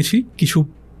সিদ্ধান্ত নিয়েছি কিছু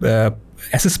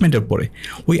অ্যাসেসমেন্টের পরে,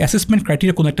 ওই অ্যাসেসমেন্ট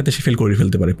ক্রাইটেরিয়া কোনো একটাতে সে ফেল করে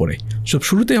ফেলতে পারে পরে। সব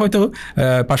শুরুতে হয়তো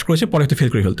পাস করেছে, পরে হয়তো ফেল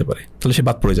করে ফেলতে পারে, তাহলে সে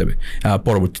বাদ পড়ে যাবে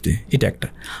পরবর্তীতে। এটা একটা।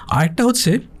 আরেকটা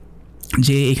হচ্ছে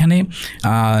যে এখানে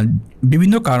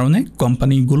বিভিন্ন কারণে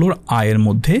কোম্পানিগুলোর আয়ের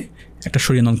মধ্যে একটা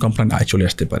শরিয়া নন কমপ্লায়েন্ট আয় চলে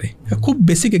আসতে পারে। খুব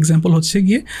বেসিক এক্সাম্পল হচ্ছে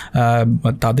গিয়ে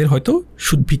তাদের হয়তো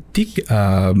সুদভিত্তিক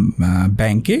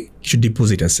ব্যাংকে কিছু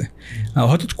ডিপোজিট আছে,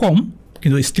 হয়তো কম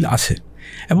কিন্তু স্টিল আছে,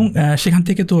 এবং সেখান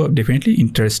থেকে তো ডেফিনেটলি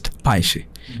ইন্টারেস্ট পায় সে।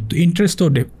 তো ইন্টারেস্ট তো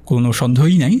কোনো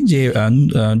সন্দেহই নাই যে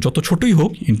যত ছোটোই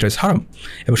হোক ইন্টারেস্ট হারাম,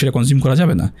 এবং সেটা কনজিউম করা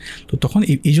যাবে না। তো তখন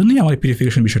এই জন্যই আমার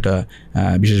পিউরিফিকেশন বিষয়টা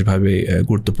বিশেষভাবে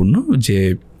গুরুত্বপূর্ণ, যে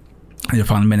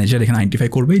ফান্ড ম্যানেজার এখানে আইডেন্টিফাই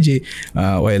করবে যে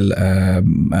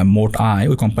মোট আয়,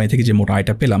 ওই কোম্পানি থেকে যে মোট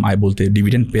আয়টা পেলাম, আয় বলতে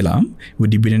ডিভিডেন্ড পেলাম, ওই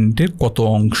ডিভিডেন্ডের কত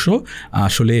অংশ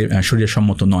আসলে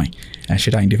শরিয়াসম্মত নয়,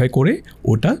 সেটা আইডেন্টিফাই করে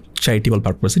ওটা চ্যারিটেবল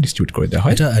পারপাসে ডিস্ট্রিবিউট করে দেওয়া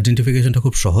হয়। এটা আইডেন্টিফিকেশনটা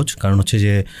খুব সহজ, কারণ হচ্ছে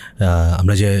যে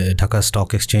আমরা যে ঢাকা স্টক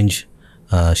এক্সচেঞ্জ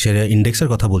শেয়ার ইন্ডেক্সের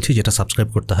কথা বলছি, যেটা সাবস্ক্রাইব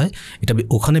করতে হয়, এটা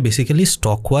ওখানে basically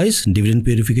stock wise dividend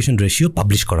purification ratio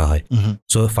publish করা হয়।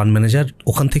 সো ফান্ড ম্যানেজার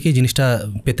ওখান থেকেই জিনিসটা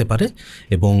পেতে পারে,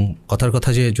 এবং কথার কথা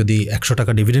যে যদি 100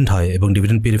 টাকা ডিভিডেন্ড হয় এবং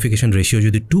ডিভিডেন্ড পিউরিফিকেশন রেশিও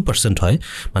যদি 2% হয়,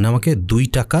 মানে আমাকে 2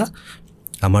 টাকা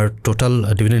আমার টোটাল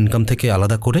ডিভিডেন্ড ইনকাম থেকে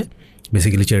আলাদা করে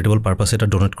বেসিক্যালি চ্যারিটেবল পারপাসে এটা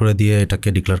ডোনেট করে দিয়ে এটাকে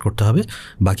ডিক্লেয়ার করতে হবে।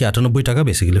 বাকি 98 টাকা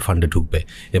বেসিক্যালি ফান্ডে ঢুকবে,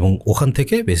 এবং ওখান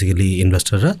থেকে বেসিক্যালি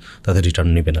ইনভেস্টাররা তাদের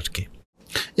রিটার্ন নেবেন আর কি।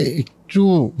 একটু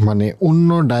মানে অন্য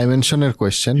ডাইমেনশনের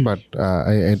কোয়েশ্চেন, বাট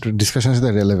একটু ডিসকাশনের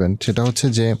সাথে রেলেভেন্ট। সেটা হচ্ছে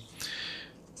যে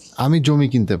আমি জমি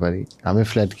কিনতে পারি, আমি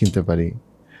ফ্ল্যাট কিনতে পারি,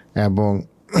 এবং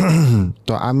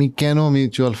তো আমি কেন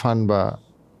মিউচুয়াল ফান্ড বা,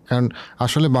 কারণ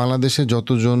আসলে বাংলাদেশে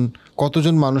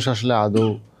কতজন মানুষ আসলে আদৌ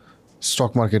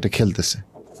স্টক মার্কেটে খেলতেছে,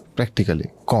 প্র্যাকটিক্যালি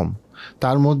কম।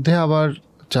 তার মধ্যে আবার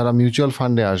যারা মিউচুয়াল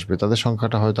ফান্ডে আসবে তাদের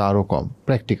সংখ্যাটা হয়তো আরও কম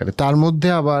প্র্যাকটিক্যালি। তার মধ্যে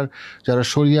আবার যারা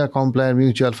শরিয়া কমপ্লায়েন্ট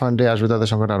মিউচুয়াল ফান্ডে আসবে তাদের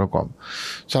সংখ্যাটা আরও কম।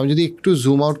 সো আমি যদি একটু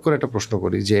জুম আউট করে একটা প্রশ্ন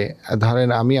করি, যে ধরেন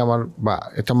আমি বা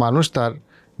একটা মানুষ তার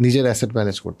নিজের অ্যাসেট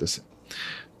ম্যানেজ করতেছে,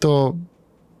 তো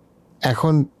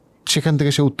এখন সেখান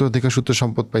থেকে সে উত্তরাধিকার সূত্রে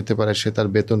সম্পদ পাইতে পারে, সে তার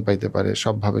বেতন পাইতে পারে,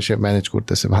 সবভাবে সে ম্যানেজ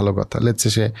করতেছে, ভালো কথা। লেটসে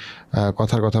সে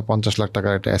কথার কথা 50 লাখ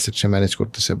টাকার একটা অ্যাসেট সে ম্যানেজ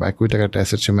করতেছে, বা 20 টাকার একটা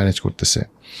অ্যাসেট সে ম্যানেজ করতেছে।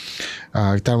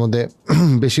 তার মধ্যে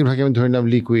বেশিরভাগই আমি ধরে নিলাম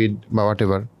লিকুইড বা হোয়াট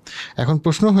এভার। এখন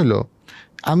প্রশ্ন হলো,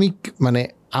 আমি মানে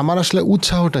আমার আসলে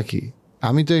উৎসাহটা কি?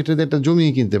 আমি তো এটাতে একটা জমি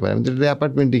কিনতে পারি, আমি তো একটা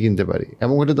অ্যাপার্টমেন্টই কিনতে পারি,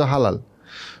 এবং ওটা তো হালাল।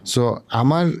 সো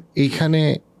আমার এইখানে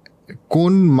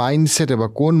কোন মাইন্ডসেটে বা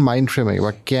কোন মাইন্ড ফ্রেমে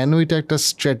বা কেন এটা একটা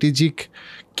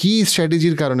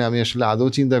স্ট্র্যাটেজির কারণে আমি আসলে আদৌ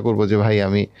চিন্তা করবো যে ভাই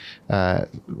আমি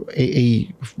এই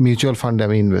মিউচুয়াল ফান্ডে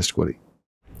আমি ইনভেস্ট করি?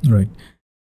 রাইট।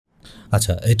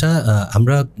 আচ্ছা, এটা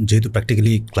আমরা যেহেতু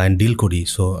প্র্যাকটিক্যালি ক্লায়েন্ট ডিল করি,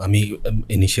 সো আমি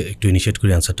একটু ইনিশিয়েট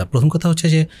করি অ্যান্সারটা। প্রথম কথা হচ্ছে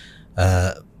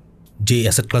যে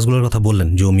অ্যাসেট ক্লাসগুলোর কথা বললেন,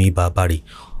 জমি বা বাড়ি,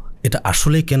 এটা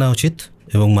আসলেই কেনা উচিত,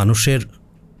 এবং মানুষের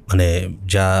মানে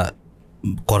যা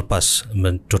কর্পাস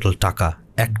মানে টোটাল টাকা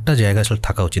একটা জায়গা আসলে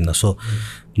থাকা উচিত না। সো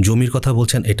জমির কথা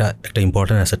বলছেন, এটা একটা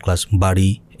ইম্পর্ট্যান্ট অ্যাসেট ক্লাস। বাড়ি,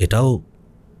 এটাও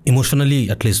ইমোশনালি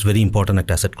অ্যাটলিস্ট ভেরি ইম্পর্ট্যান্ট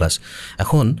একটা অ্যাসেট ক্লাস।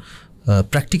 এখন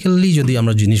প্র্যাকটিক্যালি যদি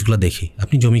আমরা জিনিসগুলো দেখি,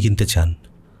 আপনি জমি কিনতে চান,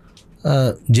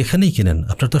 যেখানেই কিনেন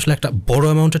আপনার তো আসলে একটা বড়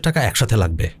অ্যামাউন্টের টাকা একসাথে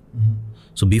লাগবে।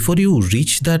 So before you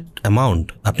reach that amount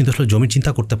আপনি তো আসলে জমির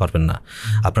চিন্তা করতে পারবেন না।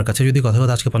 আপনার কাছে যদি কথা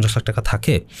আজকে 50 লাখ টাকা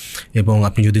থাকে এবং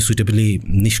আপনি যদি সুইটেবলি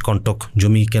নিষ্কণ্টক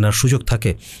জমি কেনার সুযোগ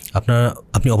থাকে,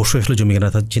 আপনি অবশ্যই আসলে জমি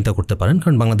কেনার চিন্তা করতে পারেন,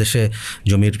 কারণ বাংলাদেশে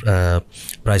জমির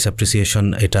প্রাইস অ্যাপ্রিসিয়েশন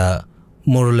এটা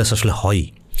মোরলেস আসলে হয়।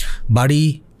 বাড়ি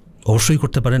অবশ্যই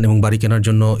করতে পারেন, এবং বাড়ি কেনার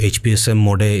জন্য HPSM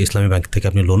মোডে ইসলামী ব্যাংক থেকে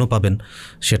আপনি লোনও পাবেন,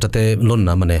 সেটাতে লোন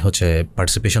না মানে হচ্ছে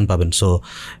পার্টিসিপেশন পাবেন। সো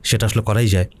সেটা আসলে করাই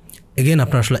যায়। এগেন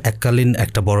আপনার আসলে এককালীন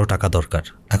একটা বড় টাকা দরকার।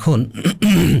 এখন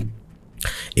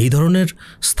এই ধরনের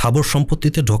স্থাবর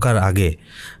সম্পত্তিতে ঢোকার আগে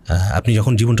আপনি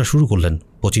যখন জীবনটা শুরু করলেন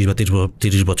 25 বা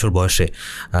 30 বছর বয়সে,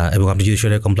 এবং আপনি যদি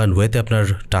শরিয়া কমপ্লায়েন্ট ওয়েতে আপনার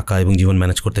টাকা এবং জীবন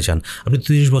ম্যানেজ করতে চান, আপনি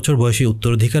 30 বছর বয়সে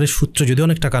উত্তরাধিকারের সূত্রে যদি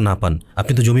অনেক টাকা না পান,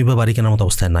 আপনি তো জমি বা বাড়ি কেনার মতো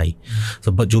অবস্থায় নাই। তো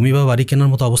জমি বা বাড়ি কেনার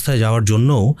মতো অবস্থায় যাওয়ার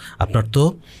জন্যও আপনার তো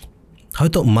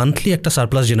হয়তো মান্থলি একটা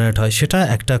সারপ্লাস জেনারেট হয়, সেটা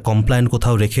একটা কমপ্লায়েন্ট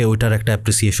কোথাও রেখে ওইটার একটা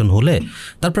অ্যাপ্রিসিয়েশন হলে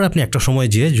তারপর আপনি একটা সময়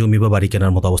যেয়ে জমি বা বাড়ি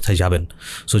কেনার মতো অবস্থায় যাবেন।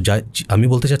 সো আমি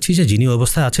বলতে চাচ্ছি যে যিনি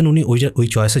অবস্থায় আছেন উনি ওই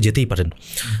চয়েসে যেতেই পারেন।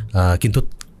 কিন্তু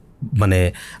মানে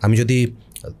আমি যদি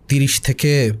 30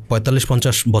 থেকে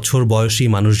 45-50 বছর বয়সী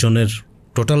মানুষজনের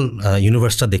টোটাল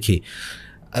ইউনিভার্সটা দেখি,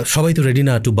 সবাই তো রেডি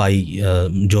না টু বাই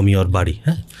জমি ওর বাড়ি।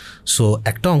 হ্যাঁ, সো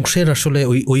একটা অংশের আসলে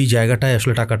ওই জায়গাটায়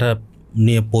আসলে টাকাটা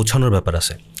নিয়ে পৌঁছানোর ব্যাপার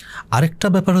আছে। আরেকটা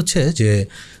ব্যাপার হচ্ছে যে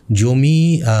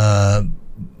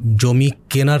জমি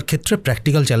কেনার ক্ষেত্রে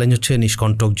প্র্যাকটিক্যাল চ্যালেঞ্জ হচ্ছে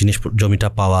নিষ্কণ্টক জমিটা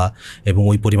পাওয়া এবং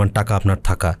ওই পরিমাণ টাকা আপনার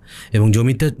থাকা, এবং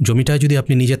জমিটায় যদি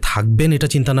আপনি নিজে থাকবেন এটা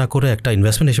চিন্তা না করে একটা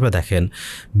ইনভেস্টমেন্ট হিসেবে দেখেন,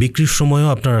 বিক্রির সময়ও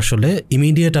আপনার আসলে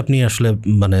ইমিডিয়েট আপনি আসলে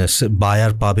মানে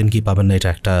বায়ার পাবেন কি পাবেন না, এটা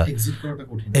একটা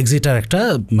এক্সিটার একটা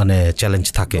মানে চ্যালেঞ্জ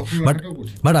থাকে।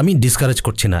 বাট আমি ডিসকারেজ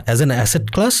করছি না, অ্যাজ অ্যান অ্যাসেট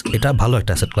ক্লাস এটা ভালো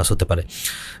একটা অ্যাসেট ক্লাস হতে পারে।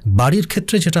 বাড়ির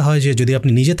ক্ষেত্রে যেটা হয় যে যদি আপনি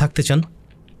নিজে থাকতে চান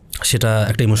সেটা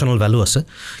একটা ইমোশনাল ভ্যালু আছে,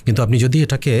 কিন্তু আপনি যদি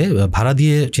এটাকে ভাড়া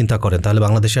দিয়ে চিন্তা করেন তাহলে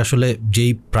বাংলাদেশে আসলে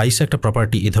যেই প্রাইসে একটা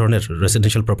প্রপার্টি এই ধরনের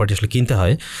রেসিডেন্সিয়াল প্রপার্টি আসলে কিনতে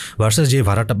হয় ভার্সাস যে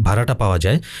ভাড়াটা পাওয়া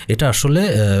যায়, এটা আসলে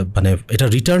মানে এটা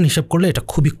রিটার্ন হিসাব করলে এটা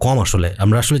খুবই কম। আসলে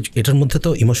আমরা আসলে এটার মধ্যে তো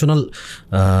ইমোশনাল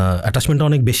অ্যাটাচমেন্টটা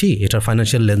অনেক বেশি, এটার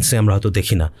ফাইন্যান্সিয়াল লেন্সে আমরা হয়তো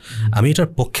দেখি না। আমি এটার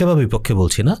পক্ষে বা বিপক্ষে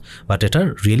বলছি না, বাট এটার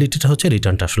রিয়েলিটিটা হচ্ছে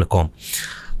রিটার্নটা আসলে কম।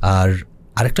 আর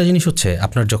আরেকটা জিনিস হচ্ছে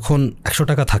আপনার যখন 100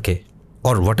 টাকা থাকে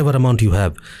or what ever amount you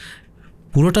have,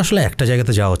 পুরোটা আসলে একটা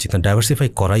জায়গাতে যাওয়া উচিত না, ডাইভার্সিফাই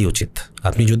করাই উচিত।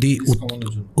 আপনি যদি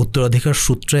উত্তরাধিকার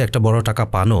সূত্রে একটা বড় টাকা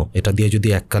পানো, এটা দিয়ে যদি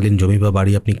এককালীন জমি বা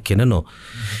বাড়ি আপনি কেনেনও,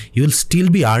 you will still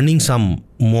be earning সাম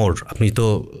মোর। আপনি তো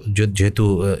যেহেতু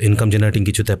ইনকাম জেনারেটিং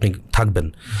কিছুতে আপনি থাকবেন,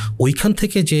 ওইখান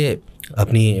থেকে যে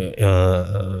আপনি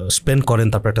স্পেন্ড করেন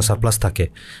তারপর একটা সারপ্লাস থাকে,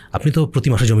 আপনি তো প্রতি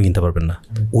মাসে জমি কিনতে পারবেন না।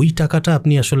 ওই টাকাটা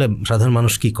আপনি আসলে সাধারণ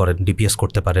মানুষ কী করেন, ডিপিএস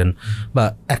করতে পারেন, বা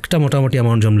একটা মোটামুটি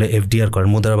অ্যামাউন্ট জমলে এফডিআর করেন,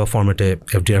 মুদ্রা বা ফর্মেটে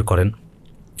এফডিআর করেন।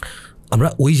 আমরা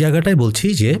ওই জায়গাটাই বলছি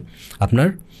যে আপনার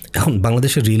এখন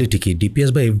বাংলাদেশের রিয়েলিটি কি, ডিপিএস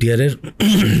বা এফডিআরের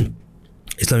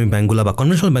ইসলামিক ব্যাঙ্কগুলো বা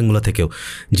কনভেনশনাল ব্যাঙ্কগুলো থেকেও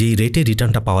যেই রেটে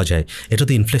রিটার্নটা পাওয়া যায় এটা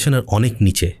তো ইনফ্লেশনের অনেক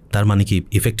নিচে। তার মানে কি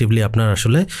ইফেক্টিভলি আপনার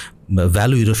আসলে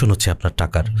ভ্যালু ইরোশন হচ্ছে আপনার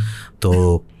টাকার। তো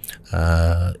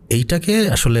এইটাকে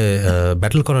আসলে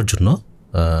ব্যাটল করার জন্য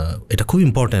এটা খুব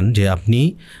ইম্পর্ট্যান্ট যে আপনি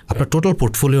আপনার টোটাল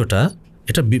পোর্টফোলিওটা,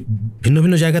 এটা ভিন্ন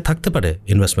ভিন্ন জায়গায় থাকতে পারে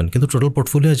ইনভেস্টমেন্ট, কিন্তু টোটাল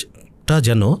পোর্টফোলিওটা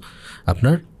যেন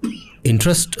আপনার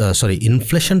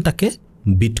ইনফ্লেশনটাকে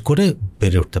বিট করে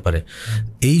বেড়ে উঠতে পারে।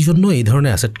 এই জন্য এই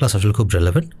ধরনের অ্যাসেট ক্লাস আসলে খুব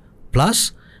রেলেভেন্ট। প্লাস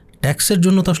ট্যাক্সের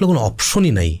জন্য তো আসলে কোনো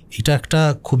অপশনই নাই। এটা একটা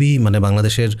খুবই মানে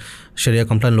বাংলাদেশের শরিয়া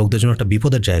কমপ্লায়েন্ট লোকদের জন্য একটা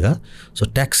বিপদের জায়গা। সো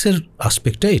ট্যাক্সের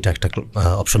আসপেক্টে এটা একটা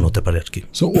অপশন হতে পারে আর কি।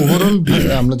 সো ওভারঅল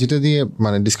আমরা যেটা দিয়ে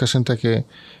মানে ডিসকাশনটাকে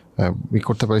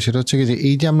করতে পারি সেটা হচ্ছে কি যে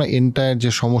এই যে আমরা এন্টায়ার যে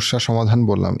সমস্যা সমাধান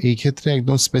বললাম, এই ক্ষেত্রে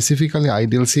একদম স্পেসিফিক্যালি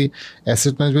আইডিএলসি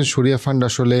অ্যাসেট ম্যানেজমেন্ট শরিয়া ফান্ড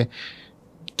আসলে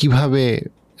কিভাবে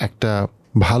একটা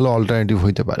ভালো অল্টারনেটিভ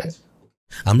হইতে পারে।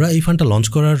 আমরা এই ফান্ডটা লঞ্চ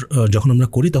করার যখন আমরা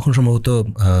করি তখন সম্ভবত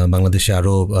বাংলাদেশে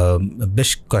আরও বেশ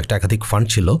কয়েকটা একাধিক ফান্ড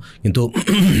ছিল, কিন্তু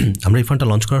আমরা এই ফান্ডটা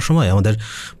লঞ্চ করার সময় আমাদের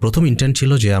প্রথম ইন্টেন্ট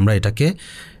ছিল যে আমরা এটাকে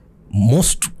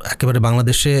একেবারে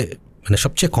বাংলাদেশে মানে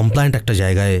সবচেয়ে কমপ্লায়েন্ট একটা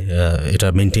জায়গায় এটা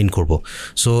মেনটেন করব।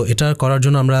 সো এটা করার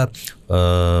জন্য আমরা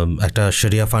একটা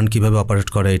শরিয়া ফান্ড কীভাবে অপারেট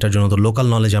করে এটার জন্য তো লোকাল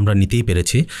নলেজ আমরা নিতেই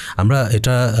পেরেছি। আমরা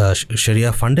এটা শরিয়া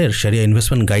ফান্ডের শরিয়া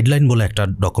ইনভেস্টমেন্ট গাইডলাইন বলে একটা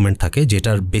ডকুমেন্ট থাকে,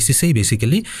 যেটার বেসিসেই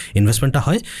বেসিক্যালি ইনভেস্টমেন্টটা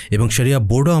হয়, এবং শরিয়া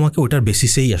বোর্ডও আমাকে ওটার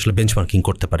বেসিসেই আসলে বেঞ্চমার্কিং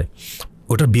করতে পারে।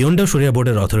 ওটার বিয়ন্ডেও শরিয়া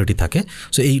বোর্ডের অথরিটি থাকে।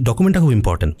 সো এই ডকুমেন্টটা খুব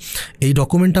ইম্পর্টেন্ট। এই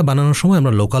ডকুমেন্টটা বানানোর সময়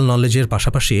আমরা লোকাল নলেজের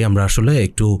পাশাপাশি আমরা আসলে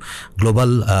একটু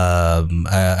গ্লোবাল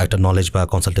একটা নলেজ বা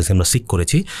কনসালটেন্সি আমরা সিক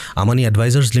করেছি। আমানি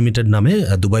অ্যাডভাইজার্স লিমিটেড নামে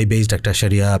দুবাই বেসড একটা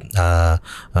শরিয়া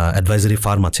অ্যাডভাইজারি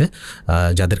ফার্ম আছে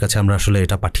যাদের কাছে আমরা আসলে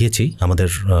এটা পাঠিয়েছি আমাদের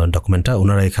ডকুমেন্টটা,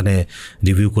 ওনারা এখানে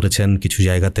রিভিউ করেছেন, কিছু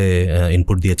জায়গাতে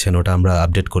ইনপুট দিয়েছেন, ওটা আমরা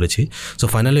আপডেট করেছি। সো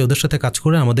ফাইনালি ওদের সাথে কাজ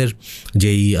করে আমাদের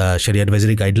যেই শরিয়া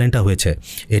অ্যাডভাইজারি গাইডলাইনটা হয়েছে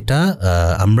এটা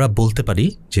আমরা বলতে পারি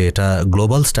যে এটা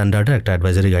গ্লোবাল স্ট্যান্ডার্ডের একটা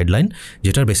অ্যাডভাইজারি গাইডলাইন,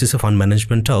 যেটার বেসিসে ফান্ড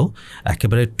ম্যানেজমেন্টটাও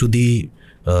একেবারে to the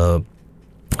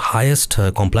highest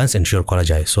compliance ensure করা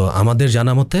যায়। সো আমাদের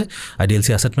জানা মতে IDLC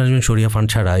অ্যাসেট ম্যানেজমেন্ট শরিয়া ফান্ড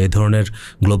ছাড়া এই ধরনের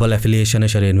গ্লোবাল অ্যাফিলিয়েশনে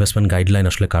শরিয়া ইনভেস্টমেন্ট গাইডলাইন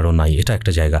আসলে কারো নাই, এটা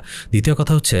একটা জায়গা। দ্বিতীয়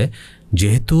কথা হচ্ছে,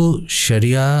 যেহেতু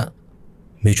শরিয়া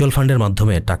মিউচুয়াল ফান্ডের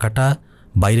মাধ্যমে টাকাটা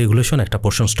বাই রেগুলেশন একটা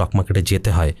পোর্শন স্টক মার্কেটে যেতে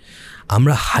হয়,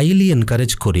 আমরা হাইলি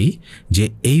এনকারেজ করি যে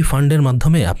এই ফান্ডের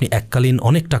মাধ্যমে আপনি এককালীন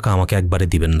অনেক টাকা আমাকে একবারে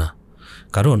দিবেন না।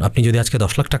 কারণ আপনি যদি আজকে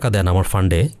 10 লাখ টাকা দেন আমার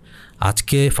ফান্ডে,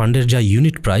 আজকে ফান্ডের যা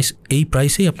ইউনিট প্রাইস, এই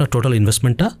প্রাইসেই আপনার টোটাল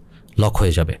ইনভেস্টমেন্টটা লক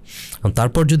হয়ে যাবে।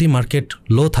 তারপর যদি মার্কেট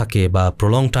লো থাকে বা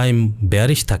প্রলং টাইম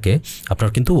বেয়ারিশ থাকে, আপনার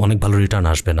কিন্তু অনেক ভালো রিটার্ন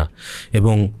আসবে না।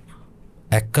 এবং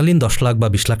এককালীন 10 লাখ বা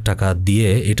 20 লাখ টাকা দিয়ে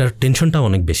এটার টেনশনটা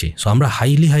অনেক বেশি। সো আমরা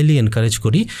হাইলি এনকারেজ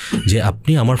করি যে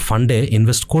আপনি আমার ফান্ডে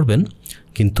ইনভেস্ট করবেন,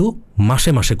 কিন্তু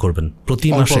মাসে মাসে করবেন, প্রতি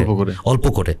মাসে অল্প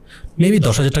করে, মেবি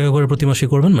 10,000 টাকা করে প্রতি মাসে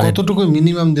করবেন। কতটুকু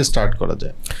মিনিমাম দিয়ে স্টার্ট করা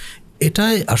যায়?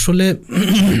 এটাই আসলে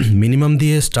মিনিমাম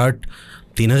দিয়ে স্টার্ট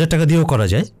 3,000 টাকা দিয়েও করা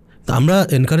যায়। তো আমরা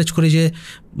এনকারেজ করি যে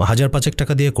 1,500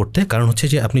 টাকা দিয়ে করতে। কারণ হচ্ছে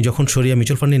যে আপনি যখন শরিয়া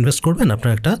মিউচুয়াল ফান্ডে ইনভেস্ট করবেন,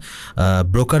 আপনার একটা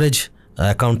ব্রোকারেজ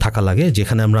অ্যাকাউন্ট থাকা লাগে,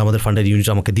 যেখানে আমরা আমাদের ফান্ডের ইউনিট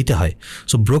আমাকে দিতে হয়।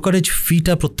 সো ব্রোকারেজ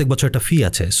ফিটা প্রত্যেক বছর একটা ফি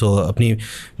আছে। সো আপনি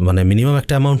মানে মিনিমাম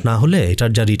একটা অ্যামাউন্ট না হলে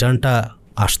এটার যা রিটার্নটা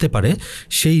আসতে পারে,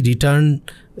 সেই রিটার্ন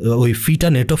ওই ফিটা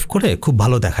নেট অফ করে খুব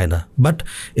ভালো দেখায় না। বাট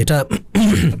এটা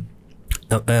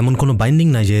এমন কোনো বাইন্ডিং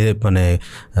নাই যে মানে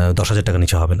 10,000 টাকা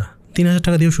নিচে হবে না। 3,000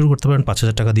 টাকা দিয়েও শুরু করতে পারেন,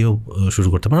 5,000 টাকা দিয়েও শুরু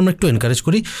করতে পারেন। আমরা একটু এনকারেজ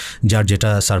করি যার যেটা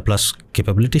সারপ্লাস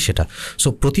ক্যাপাবিলিটি সেটা। সো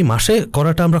প্রতি মাসে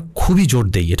করাটা আমরা খুবই জোর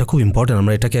দিই, এটা খুব ইম্পর্টেন্ট।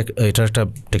 আমরা এটার একটা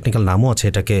টেকনিক্যাল নামও আছে,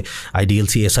 এটাকে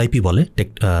IDLC SIP বলে,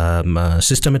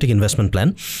 সিস্টেমেটিক ইনভেস্টমেন্ট প্ল্যান।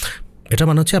 এটা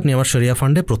মানে হচ্ছে আপনি আমার শরিয়া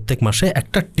ফান্ডে প্রত্যেক মাসে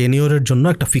একটা টেনিওরের জন্য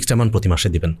একটা ফিক্সড অ্যামাউন্ট প্রতি মাসে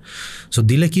দিবেন। সো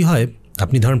দিলে কি হয়,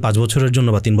 আপনি ধরেন 5 বছরের জন্য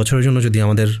বা 3 বছরের জন্য যদি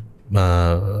আমাদের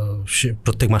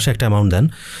প্রত্যেক মাসে একটা অ্যামাউন্ট দেন,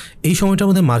 এই সময়টার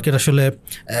মধ্যে মার্কেট আসলে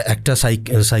একটা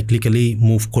সাইক্লিক্যালি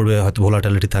মুভ করবে, হয়তো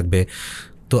ভোলাটিলিটি থাকবে।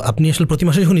 তো আপনি আসলে প্রতি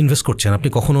মাসে যখন ইনভেস্ট করছেন, আপনি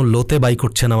কখনো লোতে বাই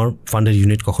করছেন আমার ফান্ডের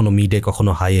ইউনিট, কখনো মিডে,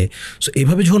 কখনো হাইয়ে। সো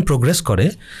এইভাবে যখন প্রোগ্রেস করে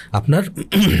আপনার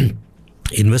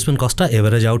ইনভেস্টমেন্ট কস্টটা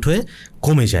এভারেজ আউট হয়ে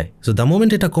কমে যায়। সো দ্য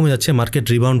মোমেন্ট এটা কমে যাচ্ছে, মার্কেট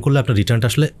রিবাউন্ড করলে আপনার রিটার্নটা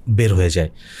আসলে বের হয়ে যায়।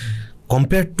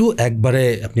 কম্পেয়ার টু একবারে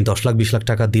আপনি 10 লাখ 20 লাখ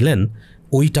টাকা দিলেন,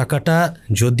 ওই টাকাটা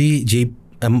যদি যেই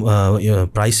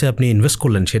প্রাইসে আপনি ইনভেস্ট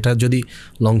করলেন, সেটা যদি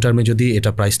লং টার্মে যদি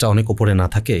এটা প্রাইসটা অনেক উপরে না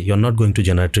থাকে, you are not going to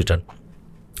generate return.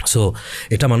 So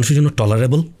এটা মানুষের জন্য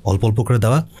টলারেবল, অল্প অল্প করে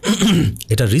দেওয়া।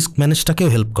 এটা রিস্ক ম্যানেজটাকেও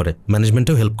হেল্প করে,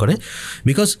 ম্যানেজমেন্টেও হেল্প করে।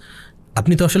 বিকজ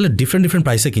আপনি তো আসলে ডিফারেন্ট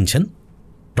প্রাইসে কিনছেন,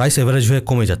 প্রাইস এভারেজ হয়ে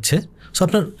কমে যাচ্ছে। সো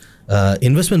আপনার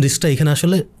ইনভেস্টমেন্ট রিস্কটা এখানে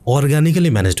আসলে অর্গানিক্যালি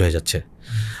ম্যানেজড হয়ে যাচ্ছে।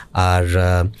 আর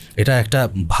এটা একটা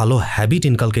ভালো হ্যাবিট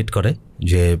ইনকালকেট করে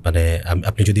যে মানে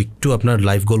আপনি যদি একটু আপনার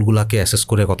লাইফ গোলগুলোকে অ্যাসেস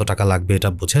করে কত টাকা লাগবে এটা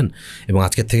বোঝেন, এবং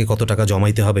আজকের থেকে কত টাকা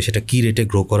জমাইতে হবে, সেটা কী রেটে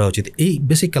গ্রো করা উচিত, এই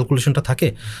বেসিক ক্যালকুলেশনটা থাকে,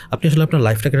 আপনি আসলে আপনার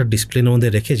লাইফটাকে একটা ডিসপ্লিনের মধ্যে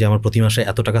রেখে যে আমার প্রতি মাসে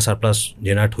এত টাকা সারপ্লাস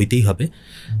জেনারেট হইতেই হবে,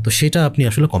 তো সেটা আপনি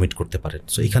আসলে কমিট করতে পারেন।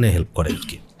 সো এখানে হেল্প করে আর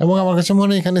কি। এবং আমার কাছে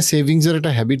মনে হয় এখানে সেভিংসের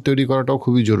একটা হ্যাবিট তৈরি করাটাও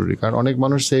খুবই জরুরি। কারণ অনেক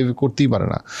মানুষ সেভ করতেই পারে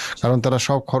না, কারণ তারা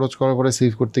সব খরচ করার পরে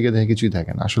সেভ করতে গিয়ে দেখে কিছুই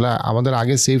থাকে না। আসলে আমাদের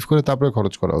আগে সেভ করে তারপরে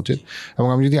খরচ করা উচিত। এবং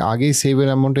আমি যদি আগেই সেভের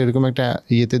অ্যামাউন্টটা এরকম একটা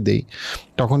ইয়েতে দেই,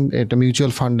 তখন এটা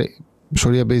মিউচুয়াল ফান্ডে,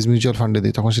 শরিয়া বেস মিউচুয়াল ফান্ডে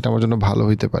দিই, তখন সেটা আমার জন্য ভালো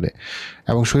হইতে পারে।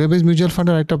 এবং শরিয়া বেস মিউচুয়াল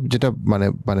ফান্ডের একটা যেটা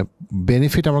মানে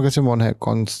বেনিফিট আমার কাছে মনে হয়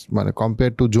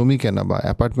কম্পেয়ার টু জমি কেনা বা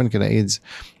অ্যাপার্টমেন্ট কেনা,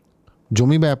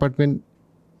 জমি বা অ্যাপার্টমেন্ট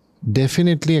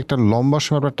ডেফিনেটলি একটা লম্বা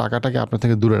সময় আপনার টাকাটাকে আপনার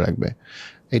থেকে দূরে রাখবে।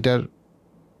 এটার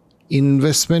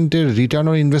ইনভেস্টমেন্টের রিটার্ন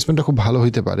অন ইনভেস্টমেন্টটা খুব ভালো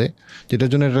হইতে পারে, যেটার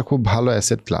জন্য এটা খুব ভালো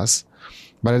asset class.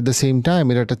 But at the same time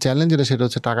এটা একটা চ্যালেঞ্জ, যেটা সেটা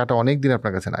হচ্ছে টাকাটা অনেক দিন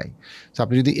আপনার কাছে নাই। সো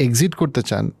আপনি যদি এক্সিট করতে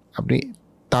চান, আপনি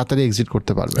তাড়াতাড়ি এক্সিট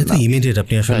করতে পারবেন না, ইমিডিয়েট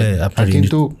আপনি আসলে আপনার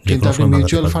কিন্তু আপনি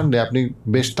মিউচুয়াল ফান্ডে আপনি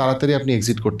বেশ তাড়াতাড়ি আপনি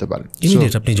এক্সিট করতে পারেন,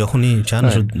 ইমিডিয়েট আপনি যখনই চান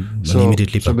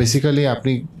ইমিডিয়েটলি। সো বেসিক্যালি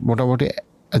আপনি মোটামুটি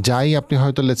যাই আপনি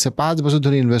হয়তো লেটস সে 5 বছর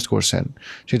ধরে ইনভেস্ট করছেন,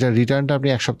 সেটা রিটার্নটা আপনি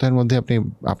 1 সপ্তাহের মধ্যে আপনি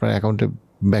আপনার অ্যাকাউন্টে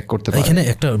ব্যাক করতে পারেন। এখানে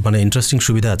একটা মানে ইন্টারেস্টিং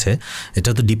সুবিধা আছে, এটা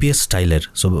তো ডিপিএস স্টাইলের।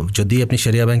 সো যদি আপনি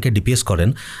শরিয়া ব্যাংকে ডিপিএস করেন,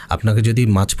 আপনাকে যদি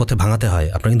মাঝপথে ভাঙাতে হয়,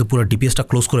 আপনার কিন্তু পুরো ডিপিএসটা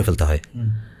ক্লোজ করে ফেলতে হয়।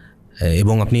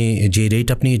 এবং আপনি যে রেট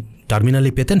আপনি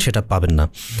টার্মিনালি পেতেন সেটা পাবেন না।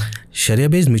 শরিয়া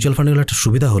বেসড মিউচুয়াল ফান্ডগুলো একটা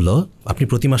সুবিধা হলো আপনি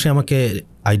প্রতি মাসে আমাকে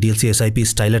IDLC SIP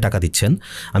স্টাইলে টাকা দিচ্ছেন,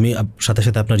 আমি সাথে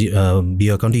সাথে আপনার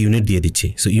বিও অ্যাকাউন্টে ইউনিট দিয়ে দিচ্ছি।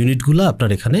 সো ইউনিটগুলো আপনার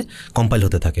এখানে কম্পাইল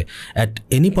হতে থাকে। At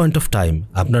any point of time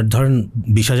আপনার ধরেন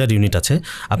 20,000 ইউনিট আছে,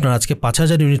 আপনার আজকে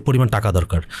 5,000 ইউনিট পরিমাণ টাকা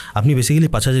দরকার, আপনি বেসিক্যালি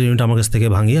 5,000 ইউনিট আমার কাছ থেকে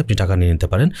ভাঙিয়ে আপনি টাকা নিয়ে নিতে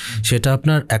পারেন। সেটা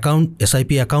আপনার অ্যাকাউন্ট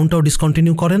SIP অ্যাকাউন্টটাও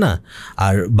ডিসকন্টিনিউ করে না,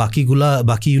 আর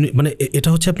বাকি ইউনিট মানে এটা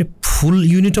হচ্ছে আপনি ফুল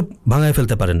ইউনিটও ভাঙায়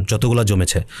ফেলতে পারেন যতগুলো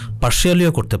জমেছে,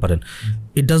 পার্শিয়ালিও করতে পারেন।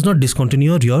 It does not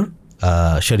discontinue your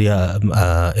শরিয়া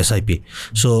SIP।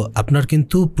 সো আপনার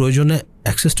কিন্তু প্রয়োজনে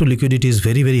access to liquidity is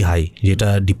very very high, যেটা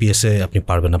DPS-এ আপনি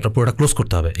পারবেন, আপনার পুরোটা ক্লোজ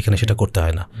করতে হবে, এখানে সেটা করতে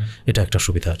হয় না। এটা একটা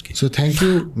সুবিধা আর কি। সো থ্যাংক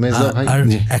ইউ মেজবাহ ভাই। আর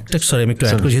একটা আমি একটু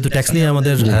অ্যাড করি, যেহেতু ট্যাক্স নিয়ে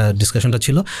আমাদের ডিসকাশনটা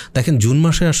ছিল। দেখেন জুন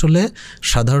মাসে আসলে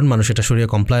সাধারণ মানুষ, এটা শরিয়া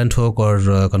কমপ্লায়েন্ট হোক আর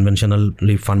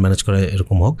কনভেনশনালি ফান্ড ম্যানেজ করে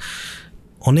এরকম হোক,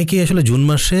 অনেকেই আসলে জুন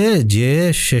মাসে যে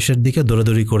শেষের দিকে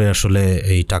দৌড়াদৌড়ি করে আসলে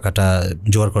এই টাকাটা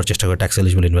জোগাড় করার চেষ্টা করে ট্যাক্স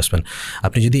এলিজিবল ইনভেস্টমেন্ট।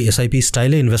 আপনি যদি SIP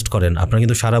স্টাইলে ইনভেস্ট করেন আপনার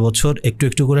কিন্তু সারা বছর একটু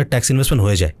একটু করে ট্যাক্স ইনভেস্টমেন্ট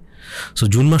হয়ে যায়। সো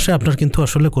জুন মাসে আপনার কিন্তু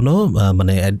আসলে কোনো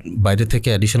মানে বাইরে থেকে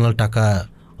অ্যাডিশনাল টাকা,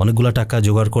 অনেকগুলো টাকা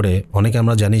জোগাড় করে, অনেকে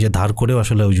আমরা জানি যে ধার করেও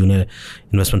আসলে ওই জুনে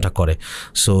ইনভেস্টমেন্টটা করে।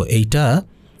 সো এইটা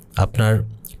আপনার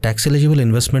ট্যাক্স এলিজিবল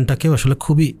ইনভেস্টমেন্টটাকেও আসলে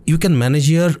খুবই, you can manage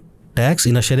year tax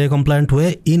in a শরিয়া কমপ্লায়েন্ট ওয়ে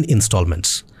ইন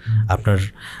ইনস্টলমেন্টস। আপনার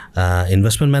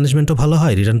ইনভেস্টমেন্ট ম্যানেজমেন্টও ভালো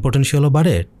হয়, রিটার্ন পোটেনশিয়ালও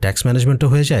বাড়ে, ট্যাক্স ম্যানেজমেন্টও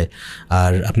হয়ে যায়,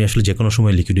 আর আপনি আসলে যে কোনো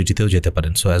সময় লিকুইডিটিতেও যেতে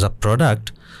পারেন। সো অ্যাজ আ প্রোডাক্ট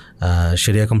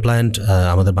শরিয়া কমপ্লায়েন্ট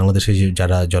আমাদের বাংলাদেশে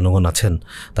যারা জনগণ আছেন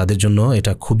তাদের জন্য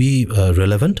এটা খুবই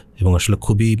রেলেভেন্ট এবং আসলে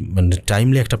খুবই মানে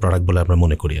টাইমলি একটা প্রোডাক্ট বলে আমরা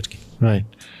মনে করি আর কি। Right.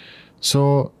 So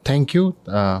thank you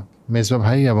Mezbah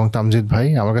ভাই এবং তামজিদ ভাই।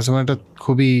 আমার কাছে মানে এটা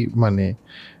খুবই মানে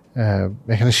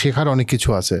এখানে শেখার অনেক কিছু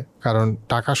আছে, কারণ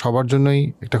টাকা সবার জন্যই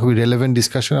একটা খুবই রেলেভেন্ট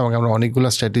ডিসকাশন, এবং আমরা অনেকগুলো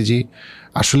স্ট্র্যাটেজি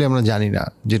আসলে আমরা জানি না,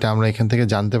 যেটা আমরা এখান থেকে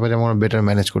জানতে পারি এবং আমরা বেটার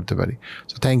ম্যানেজ করতে পারি।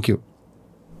 So thank you.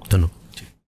 ধন্যবাদ।